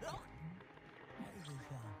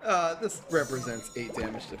 This represents 8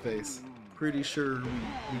 damage to face. Pretty sure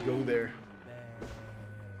we go there.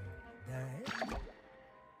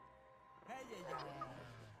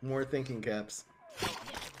 More thinking caps.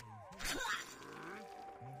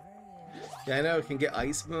 Yeah, I know it can get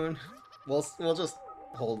Ice Moon. We'll just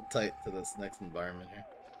hold tight to this next environment here.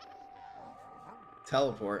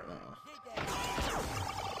 Teleport? No.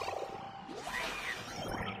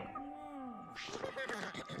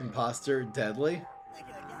 Imposter deadly?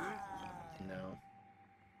 No.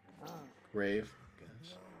 Grave?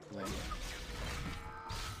 Gosh. Lame.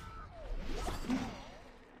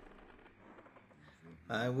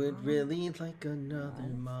 I would really like another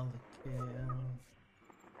molecule.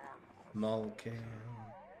 Molecule,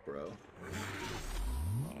 bro.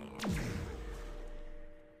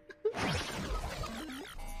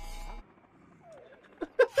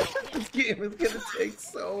 This game is gonna take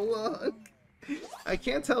so long. I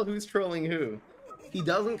can't tell who's trolling who. He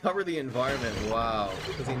doesn't cover the environment, wow,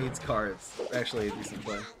 because he needs cards. Actually, a decent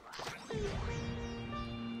play.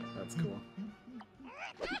 That's cool.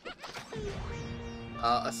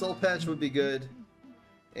 A Soul Patch would be good.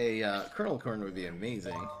 A Kernel Corn would be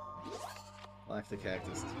amazing. Lactic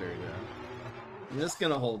Cactus is very good. I'm just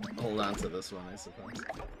gonna hold on to this one, I suppose.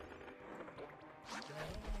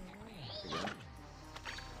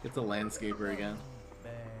 Get the Landscaper again.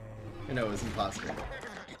 Or no, it was Imposter.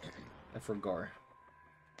 I forgot.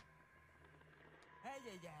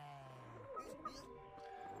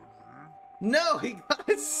 No, he got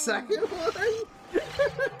his second one?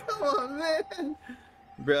 Come on, man!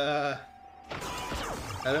 Bruh.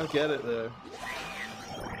 I don't get it, though.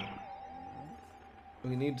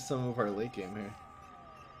 We need some of our late game here.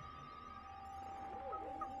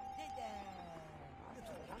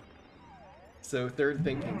 So, third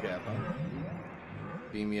thinking cap, huh?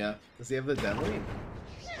 Beam me up. Does he have the deadly?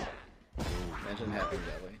 Imagine having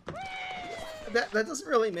deadly. That doesn't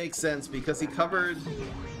really make sense because he covered...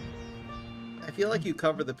 I feel like you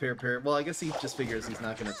cover the pair. Well, I guess he just figures he's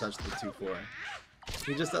not going to touch the 2-4.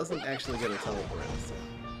 He just doesn't actually get a teleport. So.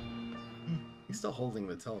 He's still holding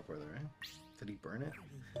the teleporter, right? Did he burn it?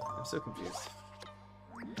 I'm so confused.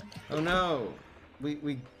 Oh no!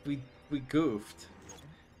 We goofed.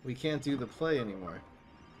 We can't do the play anymore.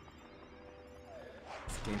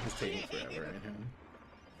 This game is taking forever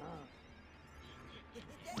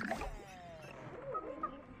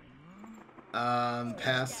anyhow.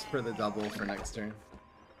 Pass for the double for next turn.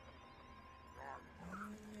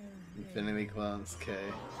 Infinity Clones,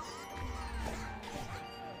 okay.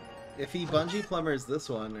 If he bungee plumbers this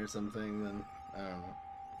one or something, then I don't know.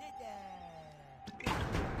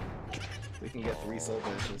 We can get 3 soul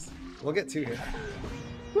patches. We'll get 2 here.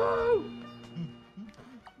 Woo!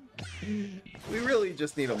 We really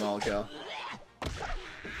just need a molecule.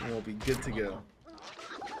 And we'll be good to go.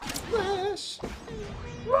 Flash!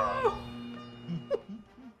 Woo!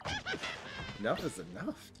 Enough is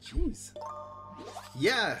enough. Jeez.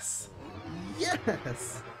 Yes!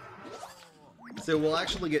 Yes! So we'll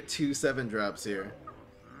actually get 2 7-drops here.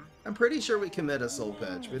 I'm pretty sure we commit a soul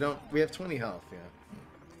patch. We have 20 health, yeah.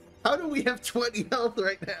 How do we have 20 health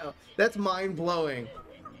right now? That's mind-blowing.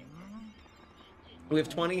 We have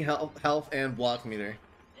 20 health and block meter.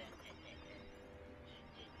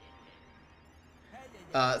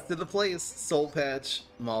 So the play is soul patch,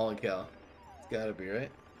 molecule. It's gotta be,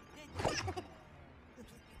 right?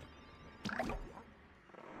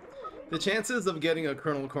 The chances of getting a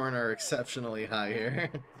Kernel Corn are exceptionally high here.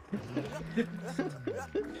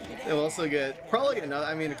 They'll also probably get another,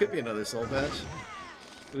 I mean, it could be another soul patch.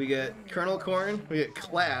 We get Kernel Corn, we get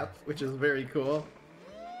Clap, which is very cool.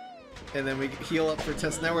 And then we heal up for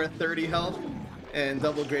test. Now we're at 30 health and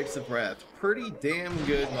double Grapes of Wrath. Pretty damn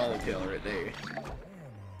good molecule right there.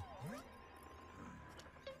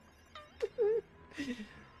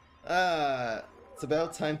 It's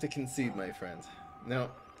about time to concede, my friend.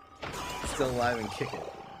 No. Still alive and kicking.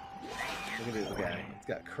 Look at this guy. He's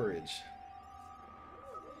got courage.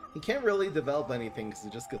 He can't really develop anything because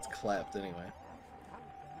he just gets clapped anyway.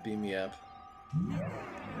 Beam me up.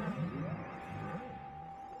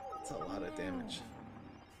 That's a lot of damage.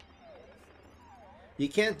 You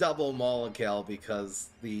can't double Molokale because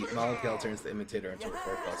the Molokale turns the Imitator into a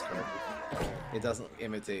 4+ card. It doesn't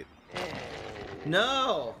imitate.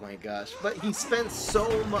 No! Oh my gosh. But he spent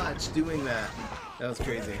so much doing that. That was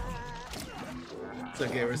crazy. It's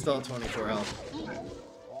okay, we're still at 24 health.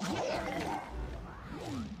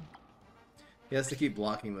 He has to keep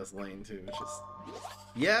blocking this lane too, which is...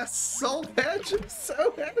 Yes! Soul Patch! I'm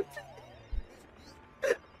so happy!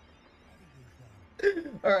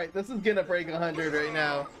 Alright, this is gonna break 100 right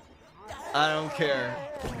now. I don't care.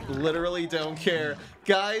 Literally don't care.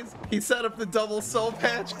 Guys, he set up the double Soul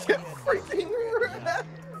Patch. Get freaking wrecked!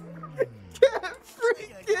 Get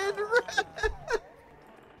freaking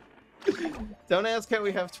wrecked! Don't ask how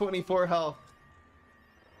we have 24 health.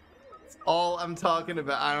 That's all I'm talking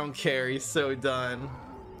about. I don't care. He's so done.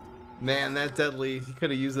 Man, that deadly. He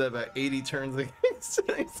could have used that about 80 turns against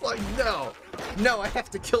it. He's like, no! No, I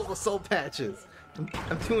have to kill the Soul Patches.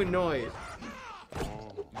 I'm too annoyed.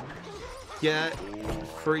 Get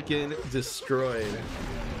freaking destroyed.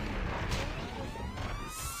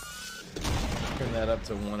 Turn that up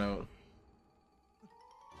to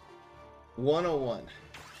 101.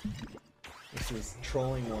 This is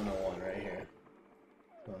trolling 101 right here.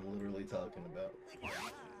 What I'm literally talking about.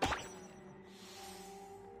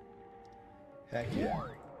 Heck yeah.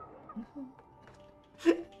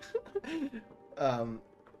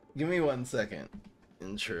 Give me 1 second.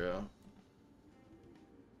 Intro.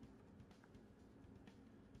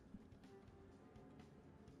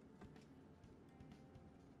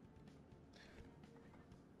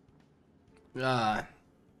 I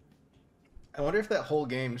wonder if that whole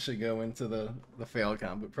game should go into the fail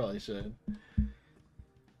count, but probably should.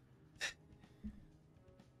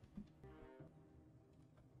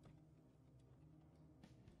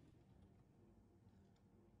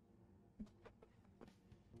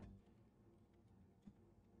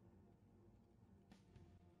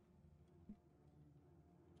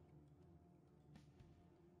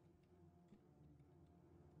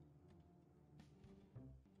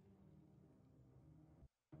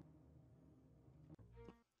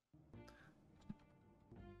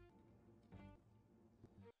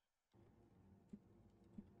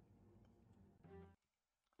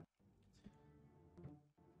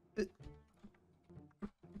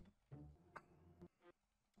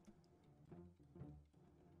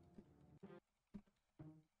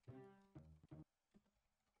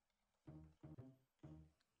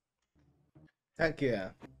 Heck yeah.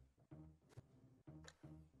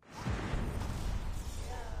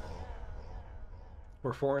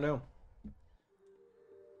 We're 4-0.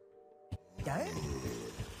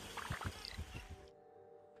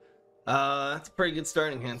 That's a pretty good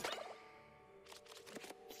starting hand.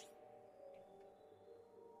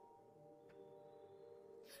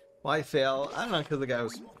 Why fail? I don't know, because the guy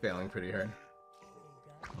was failing pretty hard.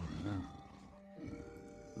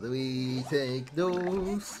 We take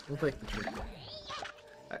those. We'll take the trick.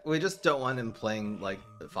 We just don't want him playing like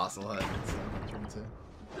the Fossil Hut. Turn 2.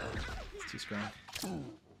 It's too strong.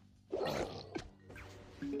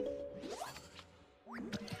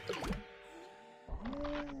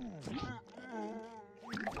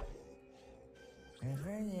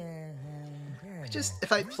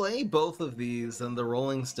 If I play both of these, then the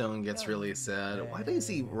Rolling Stone gets really sad. Why is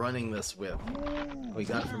he running this with? Oh, he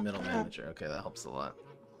got it from Middle Manager. Okay, that helps a lot.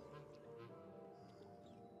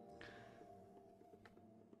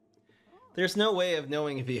 There's no way of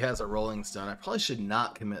knowing if he has a Rolling Stone. I probably should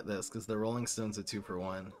not commit this, because the Rolling Stone's a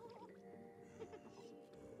 2-for-1.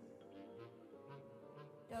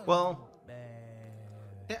 Well,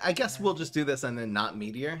 I guess we'll just do this and then not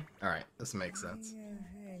Meteor. Alright, this makes sense.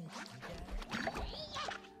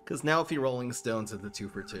 Because now if he Rolling Stones at the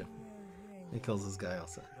 2-for-2, he kills this guy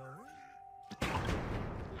also.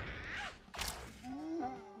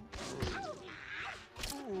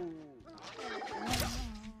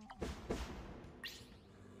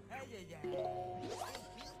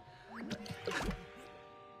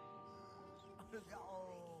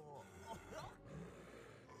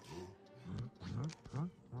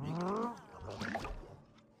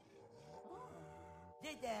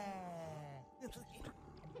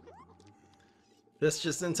 This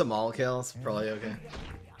just into Molokale's probably okay.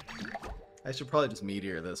 I should probably just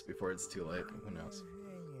Meteor this before it's too late. Who knows?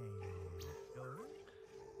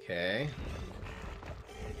 Okay.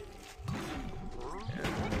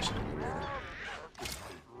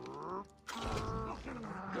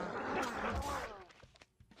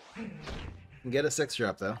 Get a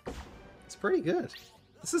 6-drop though. It's pretty good.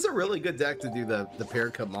 This is a really good deck to do the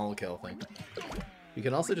pair cut Molokale thing. You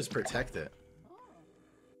can also just protect it.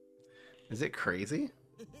 Is it crazy?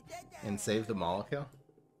 And save the Molokale?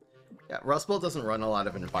 Yeah, Rust Bowl doesn't run a lot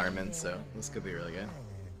of environments, so this could be really good.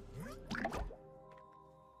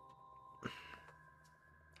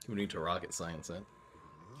 We need to rocket science it.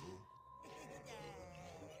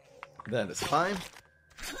 That is fine.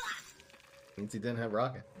 Means he didn't have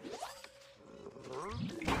rocket.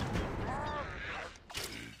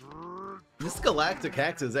 This Galactic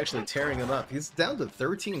Cactus is actually tearing him up. He's down to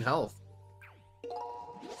 13 health.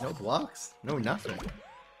 No blocks, no nothing.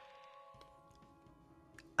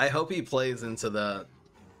 I hope he plays into the,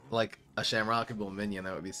 like, a Shamrockable minion.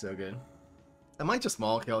 That would be so good. I might just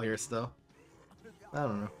small kill here still. I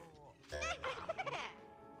don't know.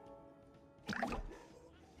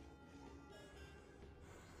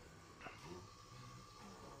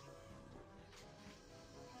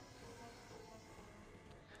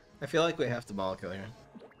 I feel like we have to ball kill here.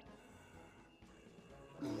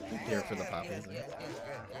 Here for the poppies.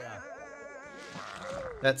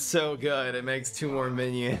 That's so good. It makes 2 more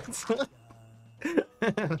minions.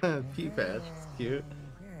 P-patch, it's cute.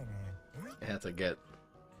 I have to get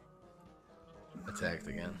attacked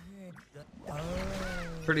again.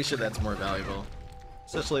 Pretty sure that's more valuable.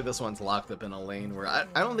 Especially this one's locked up in a lane where I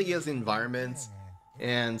don't think he has environments.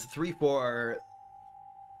 And 3-4,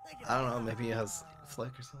 I don't know, maybe he has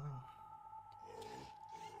flick or something.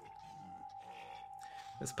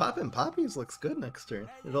 This Poppin' Poppies looks good next turn.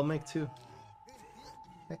 It'll make 2.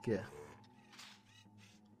 Heck yeah.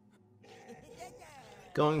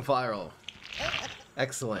 Going viral.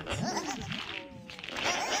 Excellent.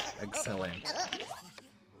 Excellent.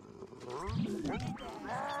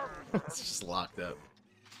 It's just locked up.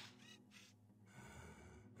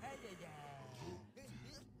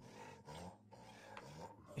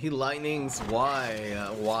 He lightnings why?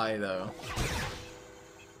 Why though?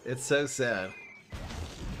 It's so sad.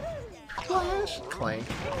 Flash! Clank.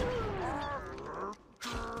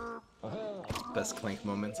 Best Clank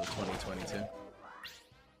moments of 2022.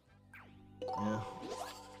 Yeah.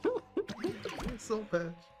 Soul Patch.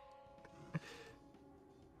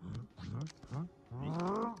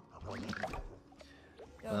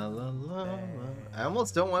 La, la, la, la. I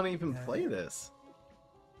almost don't want to even play this.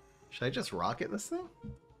 Should I just rocket this thing?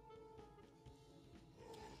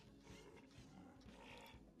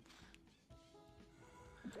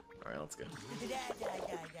 Alright, let's go. Yeah.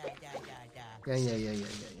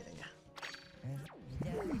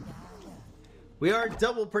 We are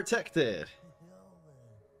double protected!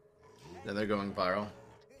 Then they're going viral.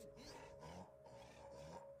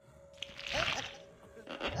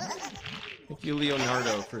 Thank you,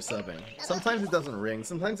 Leonardo, for subbing. Sometimes it doesn't ring.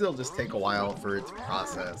 Sometimes it'll just take a while for it to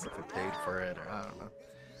process if it paid for it, or I don't know.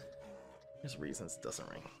 There's reasons it doesn't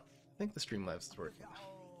ring. I think the Streamlabs is working.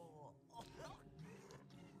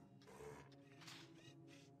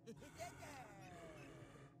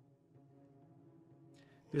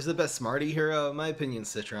 Who's the best Smarty hero? In my opinion,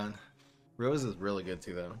 Citron. Rose is really good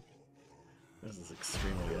too, though. This is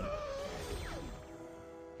extremely good.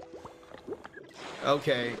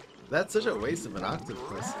 Okay, that's such a waste of an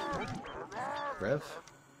octopus. Rev?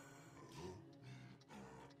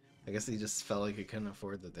 I guess he just felt like he couldn't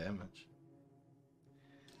afford the damage.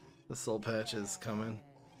 The Soul Patch is coming.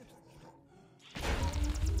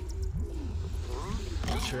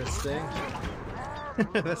 Interesting.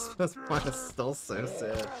 This one is still so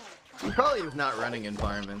sad. He probably is not running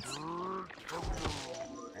environments.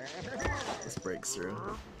 This breaks through.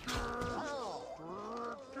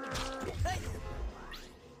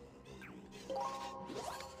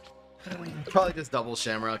 Probably just double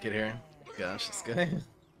Shamrocket here. Gosh, this guy.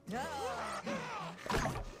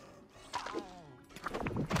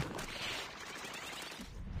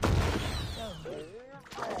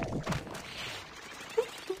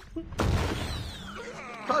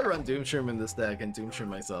 Probably run Doomshroom in this deck and Doomshroom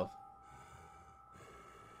myself.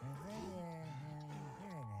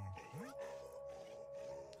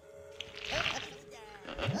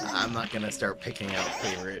 I'm not gonna start picking out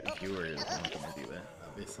favorite viewers. I'm not gonna do that,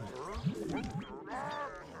 obviously.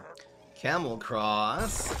 Camel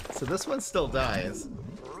Cross. So this one still dies.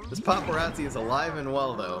 This paparazzi is alive and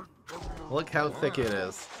well, though. Look how thick it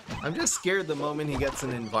is. I'm just scared the moment he gets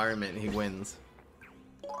an environment, he wins.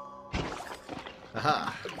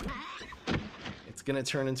 Aha! It's gonna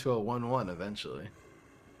turn into a 1-1 eventually.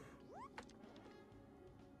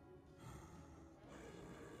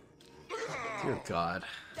 Dear God.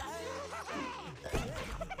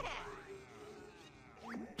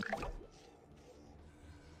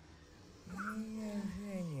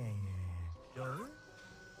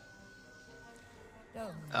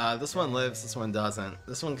 This one lives, this one doesn't.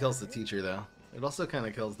 This one kills the teacher, though. It also kind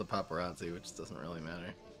of kills the paparazzi, which doesn't really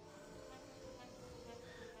matter.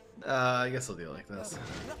 I guess I'll do it like this.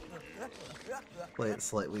 Play it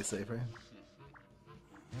slightly safer.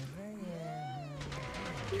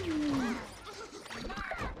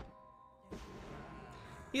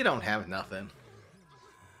 You don't have nothing.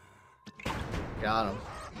 Got him.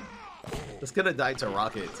 This could have died to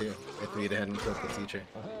Rocket too, if we hadn't killed the teacher.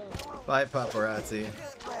 Bye, paparazzi.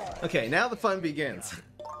 Okay, now the fun begins.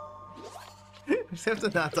 Just have to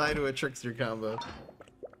not die to a trickster combo.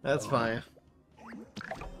 That's fine.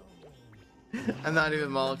 I'm not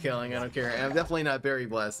even mall killing, I don't care. And I'm definitely not berry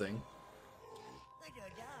blasting.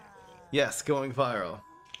 Yes, going viral.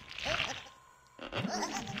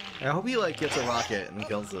 I hope he like gets a rocket and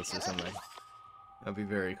kills this or something. That'd be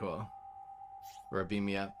very cool. Or a beam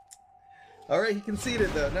me up. Alright, he conceded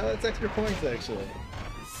though. No, that's extra points actually.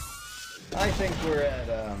 I think we're at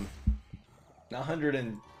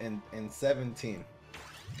 117.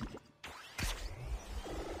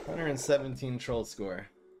 117 troll score.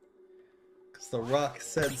 Because the Rock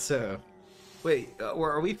said so. Wait,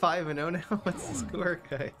 are we 5-0 now? What's the score,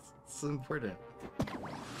 guys? It's important.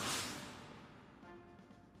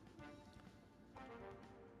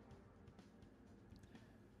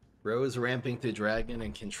 Rose ramping to Dragon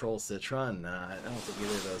and Control Citron? Nah, I don't think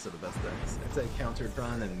either of those are the best decks. I'd say Counter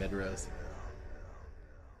Tron and Mid-Rose.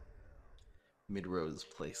 Mid-Rose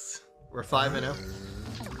place. We're 5-0.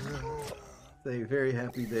 It's a very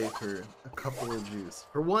happy day for a couple of Jews.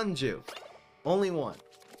 For one Jew. Only one.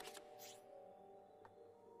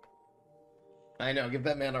 I know, give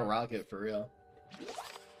that man a rocket for real.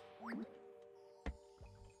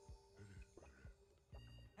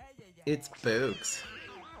 It's Boogs.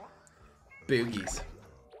 Boogies.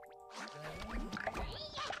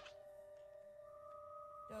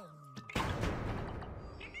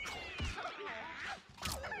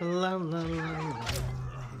 La, la, la, la.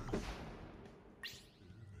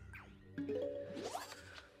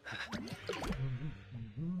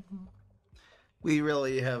 We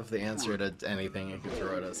really have the answer to anything you can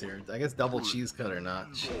throw at us here. I guess double cheese cut or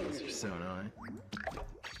not. Jeez, you're so annoying.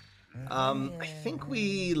 I think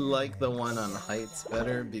we like the one on Heights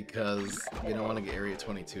better because we don't want to get Area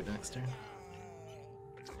 22 next turn.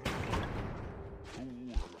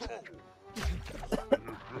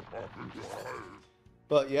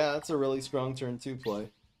 But yeah, that's a really strong turn 2 play.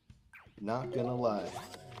 Not gonna lie.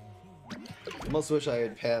 Almost wish I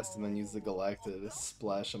had passed and then used the Galacta to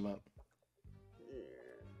splash him up.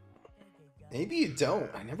 Maybe you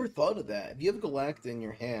don't. I never thought of that. If you have Galacta in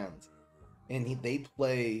your hand and they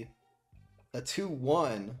play a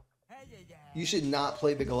 2-1, you should not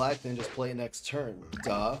play the Galacta and just play it next turn.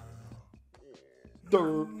 Duh.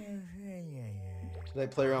 Duh. Should I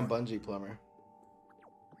play around Bungee Plumber?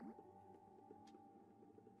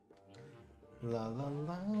 La la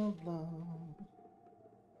la la.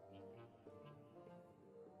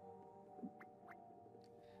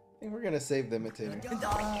 I think we're gonna save the Imitator.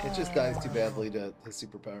 It just dies too badly to his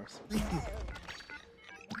superpowers.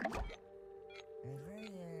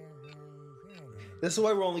 This is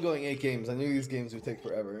why we're only going 8 games. I knew these games would take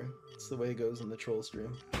forever. It's the way it goes in the troll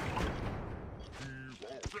stream.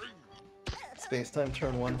 Spacetime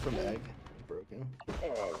turn 1 from Egg. Broken.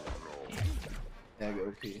 Egg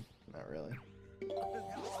OP. Not really.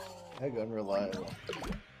 Egg unreliable.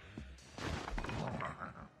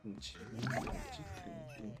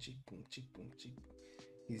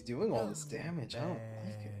 He's doing all this damage. I don't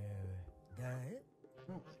like it. I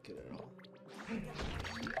don't like it at all.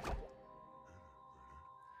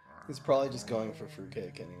 He's probably just going for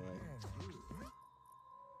fruitcake anyway.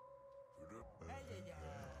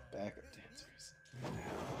 Backup dancers.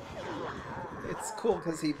 It's cool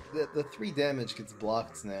because the 3 damage gets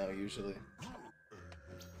blocked now usually.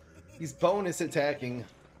 He's bonus attacking.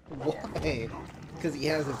 Why? Because he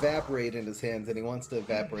has Evaporate in his hands and he wants to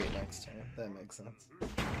Evaporate next turn. That makes sense.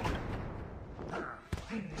 We're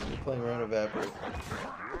playing around Evaporate.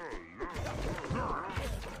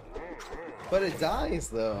 But it dies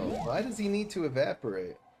though. Why does he need to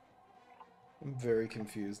Evaporate? I'm very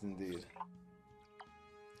confused indeed.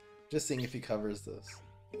 Just seeing if he covers this.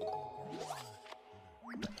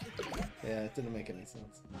 Yeah, it didn't make any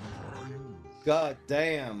sense. God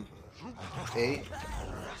damn. 8.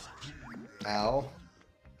 Ow.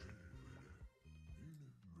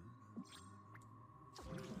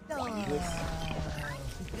 Jesus.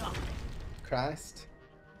 Christ.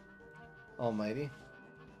 Almighty.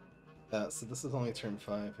 So this is only turn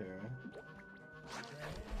 5 here, right?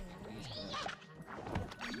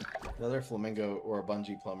 Another Flamingo or a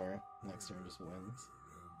Bungee Plumber next turn just wins.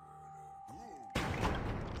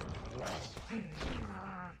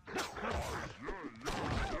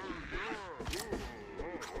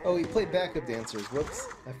 Oh, he played backup dancers. Whoops,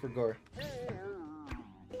 I forgot.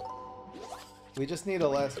 We just need to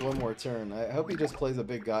last one more turn. I hope he just plays a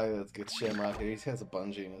big guy that gets shamrocked. He has a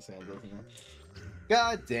bungee in his hand, doesn't he?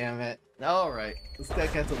 God damn it. Alright, this deck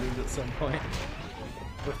had to lose at some point.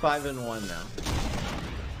 We're 5-1 now.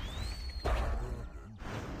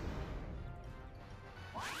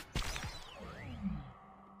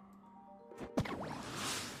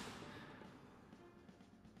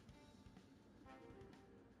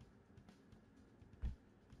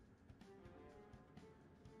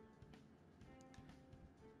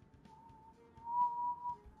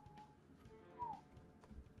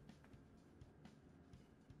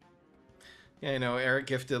 Yeah, I know, Eric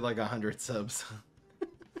gifted like 100 subs.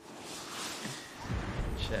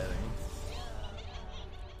 Chatting.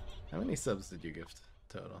 How many subs did you gift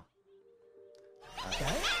total?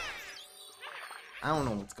 I don't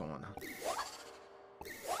know what's going on.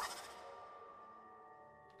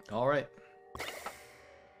 Alright.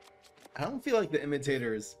 I don't feel like the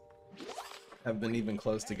imitators have been even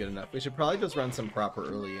close to good enough. We should probably just run some proper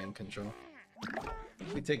early in control.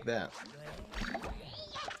 We take that.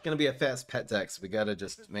 It's gonna be a fast pet deck, so we gotta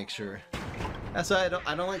just make sure. That's why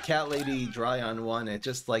I don't let Cat Lady dry on one. It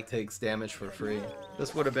just like takes damage for free.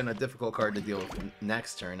 This would have been a difficult card to deal with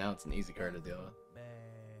next turn. Now it's an easy card to deal with.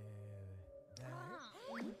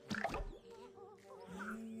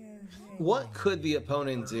 What could the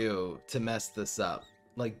opponent do to mess this up?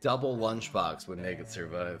 Like double lunchbox would make it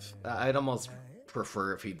survive. I'd almost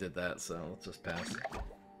prefer if he did that, so let's just pass.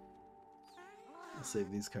 I'll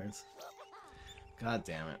save these cards. God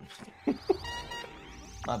damn it.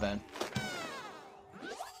 My bad.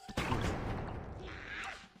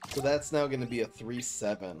 So that's now going to be a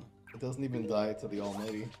 3-7. It doesn't even die to the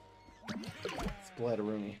Almighty.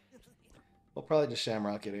 Splatteroonie. We'll probably just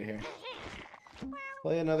Shamrock it here.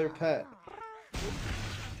 Play another pet.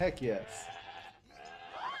 Heck yes.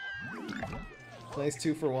 Nice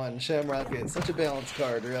 2-for-1. Shamrock it. Such a balanced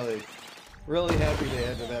card, really. Really happy they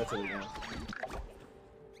added that to the game.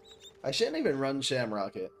 I shouldn't even run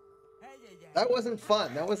Shamrock it. That wasn't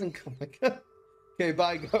fun. That wasn't... Okay,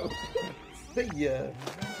 bye, go. See ya.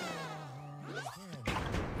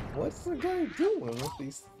 What's the guy doing with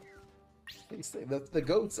these things? The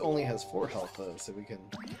goats only has 4 health though, so we can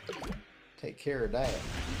take care of that.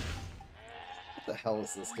 What the hell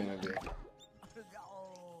is this gonna be?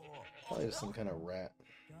 Probably just some kind of rat.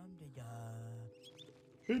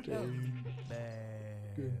 Good day.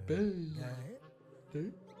 Goodbye.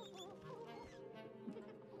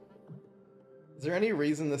 Is there any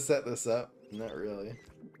reason to set this up? Not really.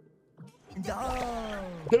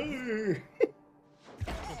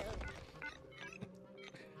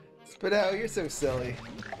 Spudow, you're so silly.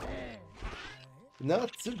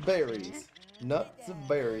 Nuts and berries. Nuts and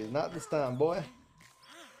berries. Not this time, boy.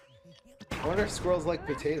 I wonder if squirrels like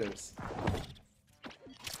potatoes.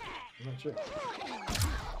 I'm not sure.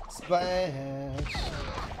 Splash!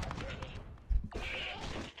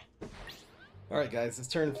 Alright guys, it's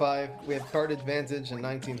turn 5. We have card advantage and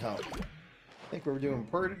 19 health. I think we're doing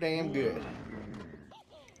pretty damn good.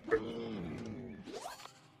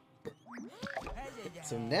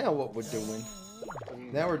 So now what we're doing...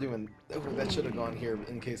 Now we're doing... Oh, that should have gone here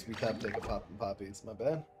in case we top take a pop and poppies. My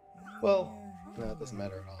bad. Well, no, it doesn't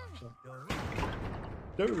matter at all, actually.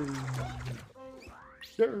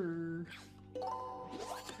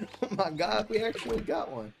 Oh my god, we actually got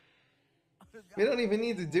one. We don't even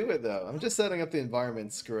need to do it, though. I'm just setting up the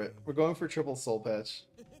environment. Screw it. We're going for triple soul patch.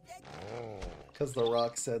 Because the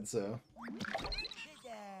rock said so.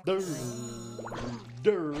 This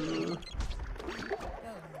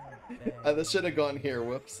should have gone here,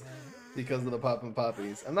 whoops. Because of the pop and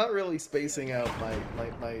poppies. I'm not really spacing out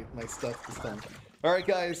my stuff this time. Alright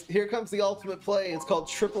guys, here comes the ultimate play. It's called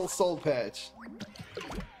Triple Soul Patch.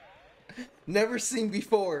 Never seen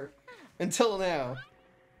before. Until now.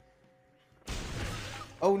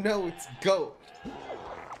 Oh no, it's Goat.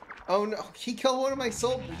 Oh no, he killed one of my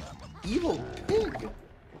soul... Evil pig.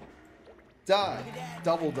 Die.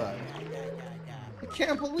 Double die. I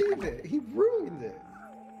can't believe it. He ruined it.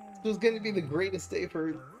 This was going to be the greatest day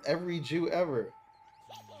for every Jew ever.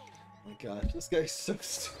 Oh my gosh, this guy's so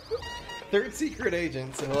stupid. 3rd secret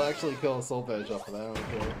agent, so he'll actually kill a soul patch off of that. I don't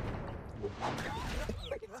care.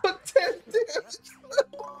 Took 10 damage.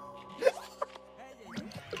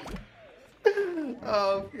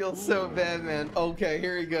 Oh, I feel so bad, man. Okay,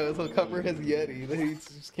 here he goes. He'll cover his Yeti. He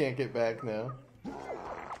just can't get back now.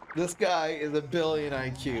 This guy is a billion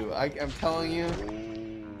IQ. I'm telling you,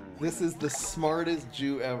 this is the smartest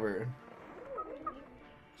Jew ever.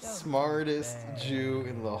 Smartest Jew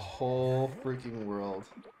in the whole freaking world.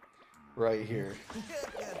 right here.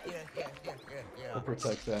 We'll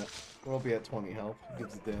protect that. We'll be at 20 health. Who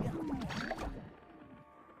gives a damn?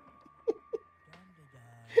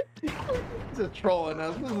 He's just trolling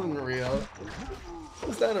us. This isn't real.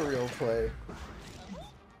 It's not a real play.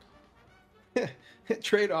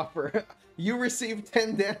 Trade offer. You receive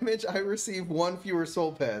 10 damage, I receive 1 fewer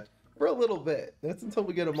soul patch. For a little bit. That's until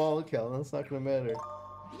we get a Molotov. That's not gonna matter.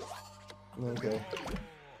 Okay.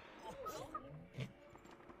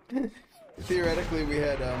 Theoretically, we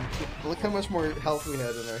had, look how much more health we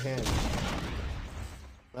had in our hand.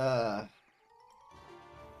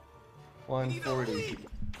 140.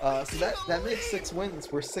 So that makes 6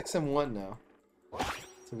 wins. We're 6-1 now.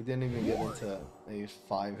 So we didn't even get into a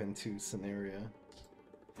 5-2 scenario.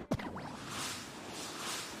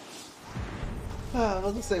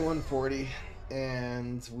 I'll just say 140,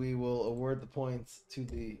 and we will award the points to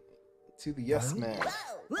the yes man.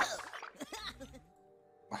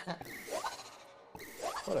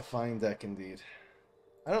 What a fine deck indeed.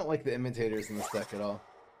 I don't like the imitators in this deck at all.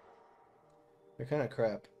 They're kind of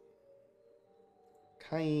crap.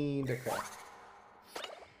 Kinda crap.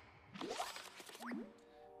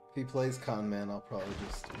 If he plays con man, I'll probably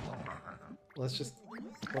just let's just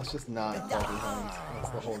not fall behind. That's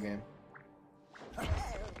the whole game.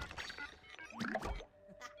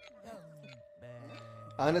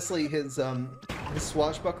 Honestly, his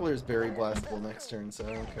swashbuckler is very blastable next turn, so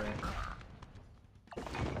I don't care.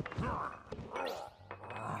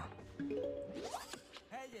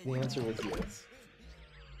 The answer was yes.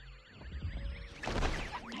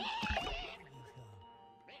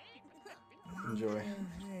 Enjoy.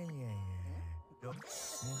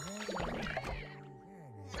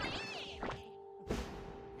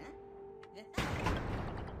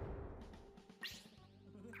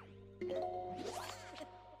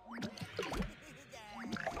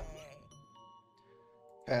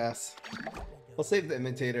 Pass. I'll save the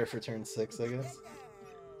imitator for turn 6, I guess.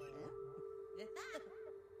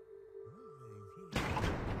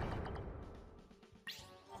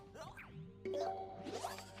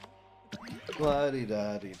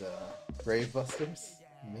 La-di-da-di-da. Gravebusters?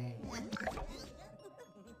 Man.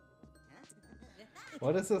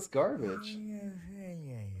 What is this garbage?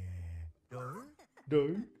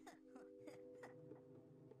 No.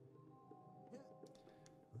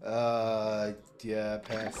 Yeah,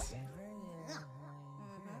 pass.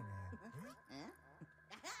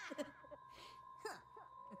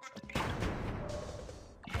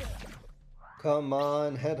 Come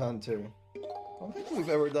on, Headhunter. I don't think we've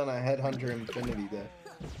ever done a Headhunter Infinity deck.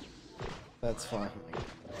 That's fine.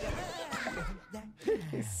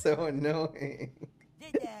 He's so annoying.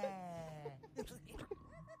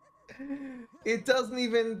 It doesn't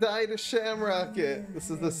even die to Shamrocket. This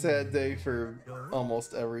is the sad day for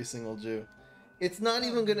almost every single Jew. It's not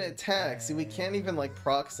even gonna attack. See, we can't even like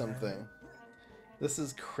proc something. This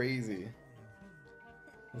is crazy.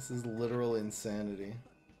 This is literal insanity.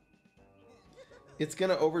 It's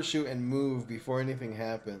gonna overshoot and move before anything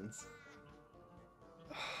happens.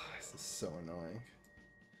 This is so annoying.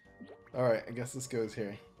 Alright, I guess this goes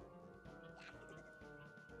here.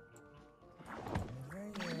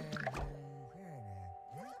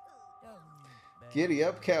 Giddy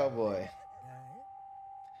up, cowboy.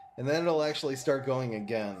 And then it'll actually start going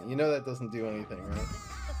again. You know that doesn't do anything, right?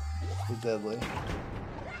 It's deadly.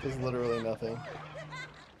 There's literally nothing.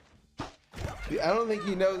 I don't think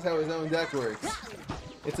he knows how his own deck works.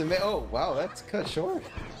 It's a oh, wow, that's cut short.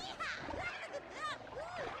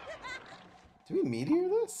 Do we meteor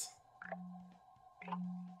this?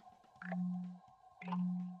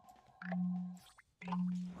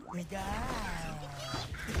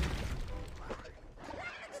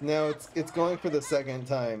 No, it's going for the second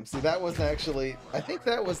time. See, that was actually, I think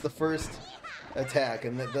that was the first attack,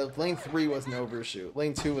 and the lane 3 was an overshoot.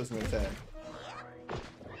 Lane 2 was an attack.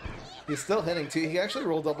 He's still hitting too. He actually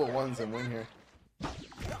rolled double ones and win here.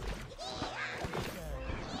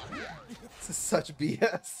 This is such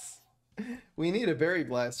BS. We need a berry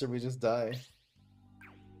blaster, we just die.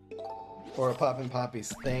 Or a poppin'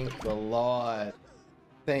 poppies. Thank the Lord.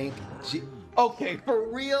 Thank G. Okay, for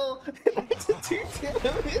real? 2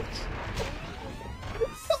 damage?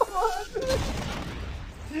 Come on.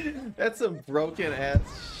 That's some broken ass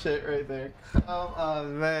shit right there. Come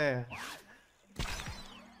on, man.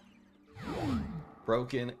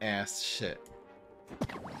 Broken ass shit.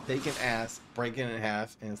 Taking ass, breaking it in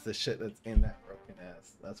half, and it's the shit that's in that broken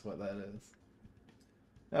ass. That's what that is.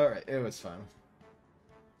 Alright, it was fun.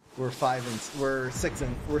 We're 6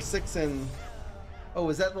 and oh,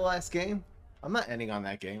 is that the last game? I'm not ending on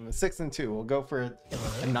that game. It's 6-2. We'll go for a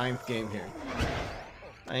 9th game here.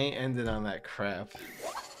 I ain't ending on that crap.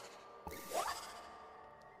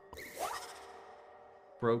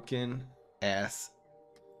 Broken ass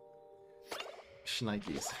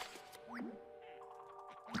shnikes.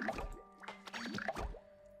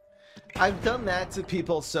 I've done that to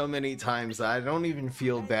people so many times that I don't even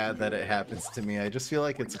feel bad that it happens to me. I just feel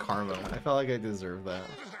like it's karma. I feel like I deserve that.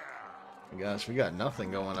 Gosh, we got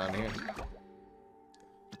nothing going on here.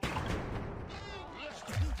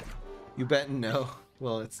 You bet no.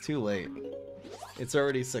 Well, it's too late. It's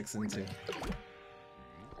already 6 and 2.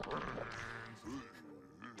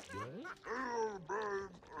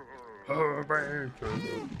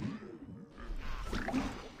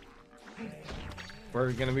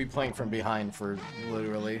 We're gonna be playing from behind for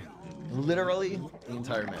literally the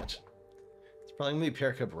entire match. It's probably gonna be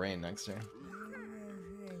Pear Cup Rain next turn.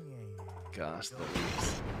 Gosh, the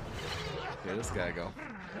leaves. Okay, this guy go.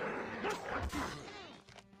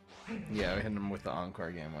 Yeah, we hit him with the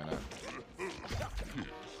Encore game, why not?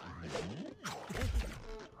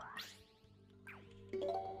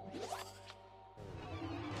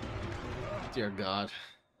 Dear God.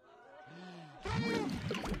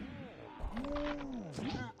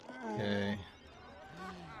 Okay.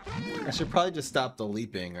 I should probably just stop the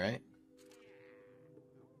leaping, right?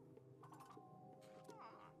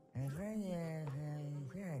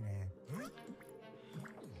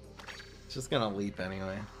 It's just gonna leap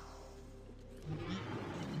anyway.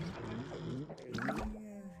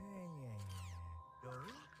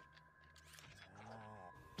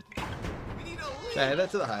 Should I add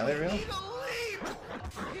that to the highlight reel?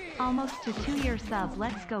 Almost to 2-year sub.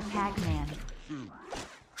 Let's go, Pac-Man.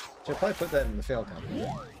 Should probably put that in the fail count.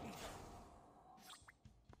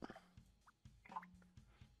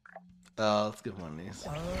 Let's give one of these.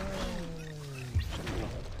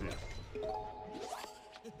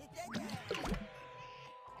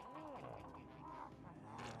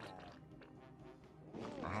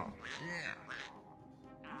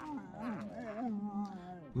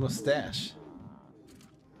 Mustache.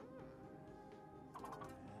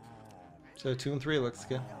 So 2 and 3 looks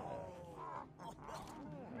good.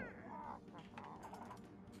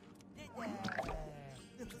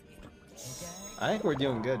 I think we're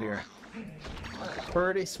doing good here.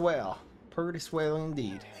 Pretty swell. Pretty swell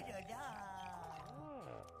indeed.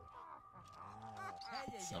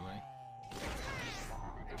 Somebody.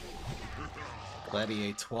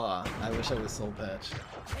 Gladiatoire. I wish I was Soul Patch.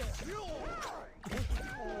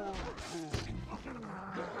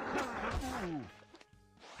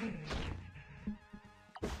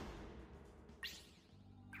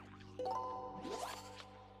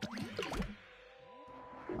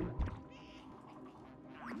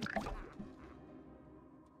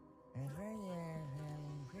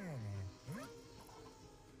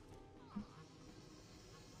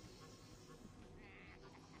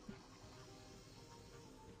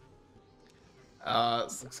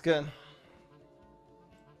 This looks good.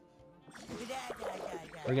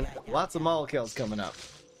 We're gonna have lots of model kills coming up.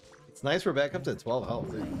 It's nice we're back up to 12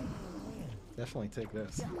 health. Dude. Definitely take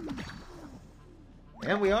this.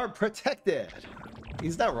 And we are protected!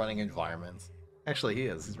 He's not running environments. Actually, he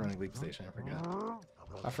is. He's running Leap Station. I forgot.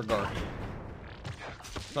 I forgot.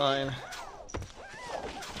 Fine.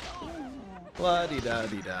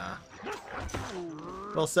 La-dee-da-dee-da.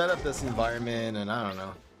 We'll set up this environment and I don't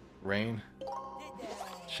know. Rain.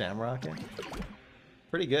 Shamrock it?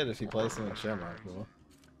 Pretty good if you play something Shamrock. Cool.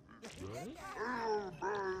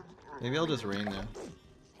 Maybe I'll just rain now.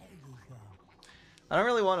 I don't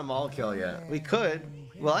really want a Maul kill yet. We could.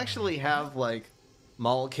 We'll actually have like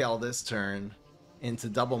Maul kill this turn into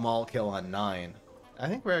double Maul kill on 9. I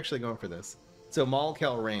think we're actually going for this. So Maul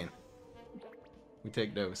kill rain. We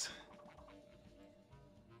take those.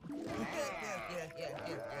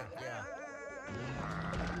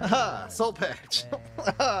 Aha! Soul Patch!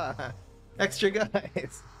 Extra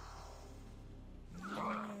guys!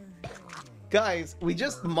 Guys, we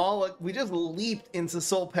just leaped into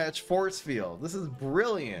Soul Patch Force Field. This is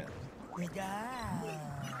brilliant.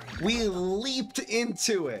 We leaped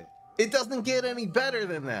into it. It doesn't get any better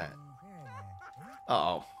than that.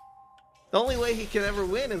 Uh-oh. The only way he can ever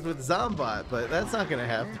win is with Zombot, but that's not gonna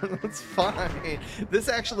happen. That's fine. This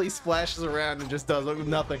actually splashes around and just does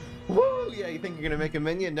nothing. Woo! Yeah, you think you're gonna make a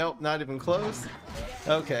minion? Nope, not even close.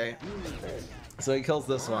 Okay. So he kills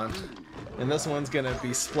this one. And this one's gonna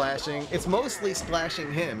be splashing. It's mostly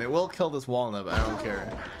splashing him. It will kill this walnut, but I don't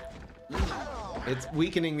care. It's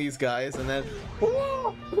weakening these guys, and then...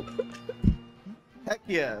 Woo! Heck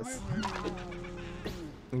yes.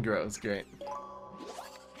 Gross, great.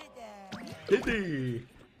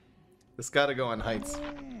 This gotta go on heights.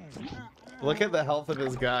 Look at the health of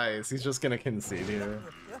his guys. He's just gonna concede here.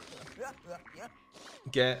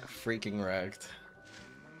 Get freaking wrecked.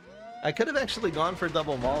 I could have actually gone for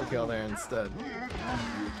double Molotov there instead.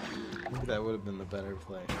 Maybe that would have been the better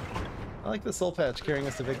play. I like the Soul Patch carrying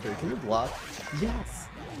us to victory. Can you block? Yes!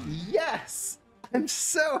 Yes! I'm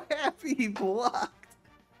so happy he blocked!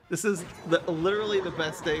 This is literally the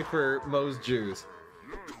best day for Mo's Jews.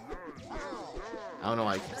 I don't know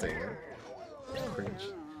why I keep saying that. Cringe.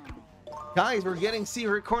 Guys, we're getting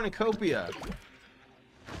Secret Cornucopia!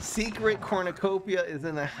 Secret Cornucopia is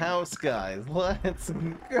in the house, guys. Let's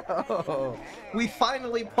go! We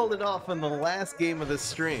finally pulled it off in the last game of the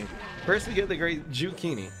stream. First we get the great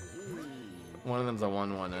Zucchini. One of them's a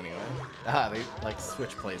 1-1 anyway. Ah, they like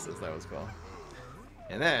switch places. That was cool.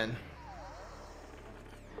 And then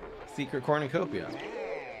Secret Cornucopia.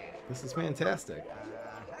 This is fantastic.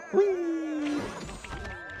 Whee!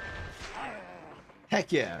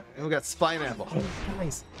 Heck yeah! And we got Spineapple. Oh,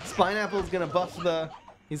 nice. Spineapple's gonna buff the.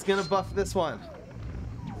 He's gonna buff this one.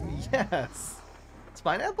 Yes.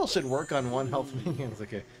 Spineapple should work on 1 health minions.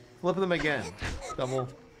 Okay. Flip them again. Double.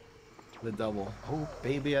 The double. Oh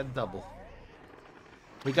baby, a double.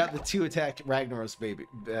 We got the 2-attack Ragnaros baby.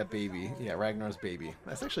 Yeah, Ragnaros baby.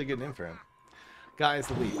 That's actually a good name for him. Guys,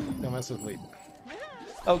 Leap. Don't mess with Leap.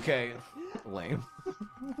 Okay. Lame.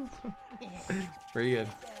 Pretty good.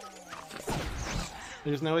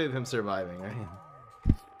 There's no way of him surviving, right?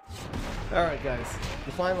 Alright, guys.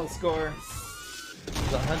 The final score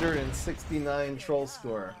is 169 troll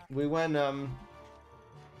score. We went, out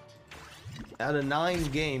of 9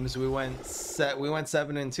 games, we went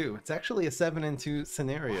 7-2. It's actually a 7-2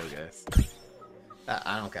 scenario, guys.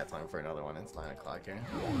 I don't got time for another one. It's 9 o'clock here.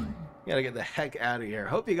 Gotta get the heck out of here.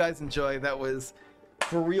 Hope you guys enjoyed. That was,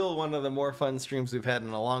 for real, one of the more fun streams we've had in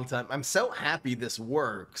a long time. I'm so happy this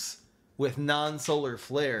works with non-solar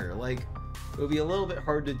flare. Like, it would be a little bit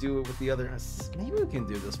hard to do it with the other. Maybe we can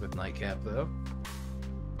do this with Nightcap, though.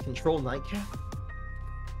 Control Nightcap?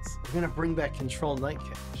 We're gonna bring back Control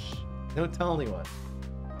Nightcap. Shh. Don't tell anyone.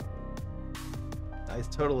 I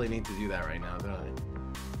totally need to do that right now, don't I?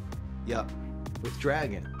 Yep. With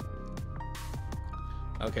Dragon.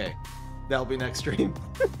 Okay. That'll be next stream.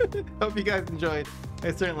 Hope you guys enjoyed.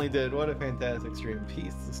 I certainly did. What a fantastic stream.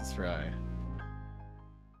 Peace. This is Fry.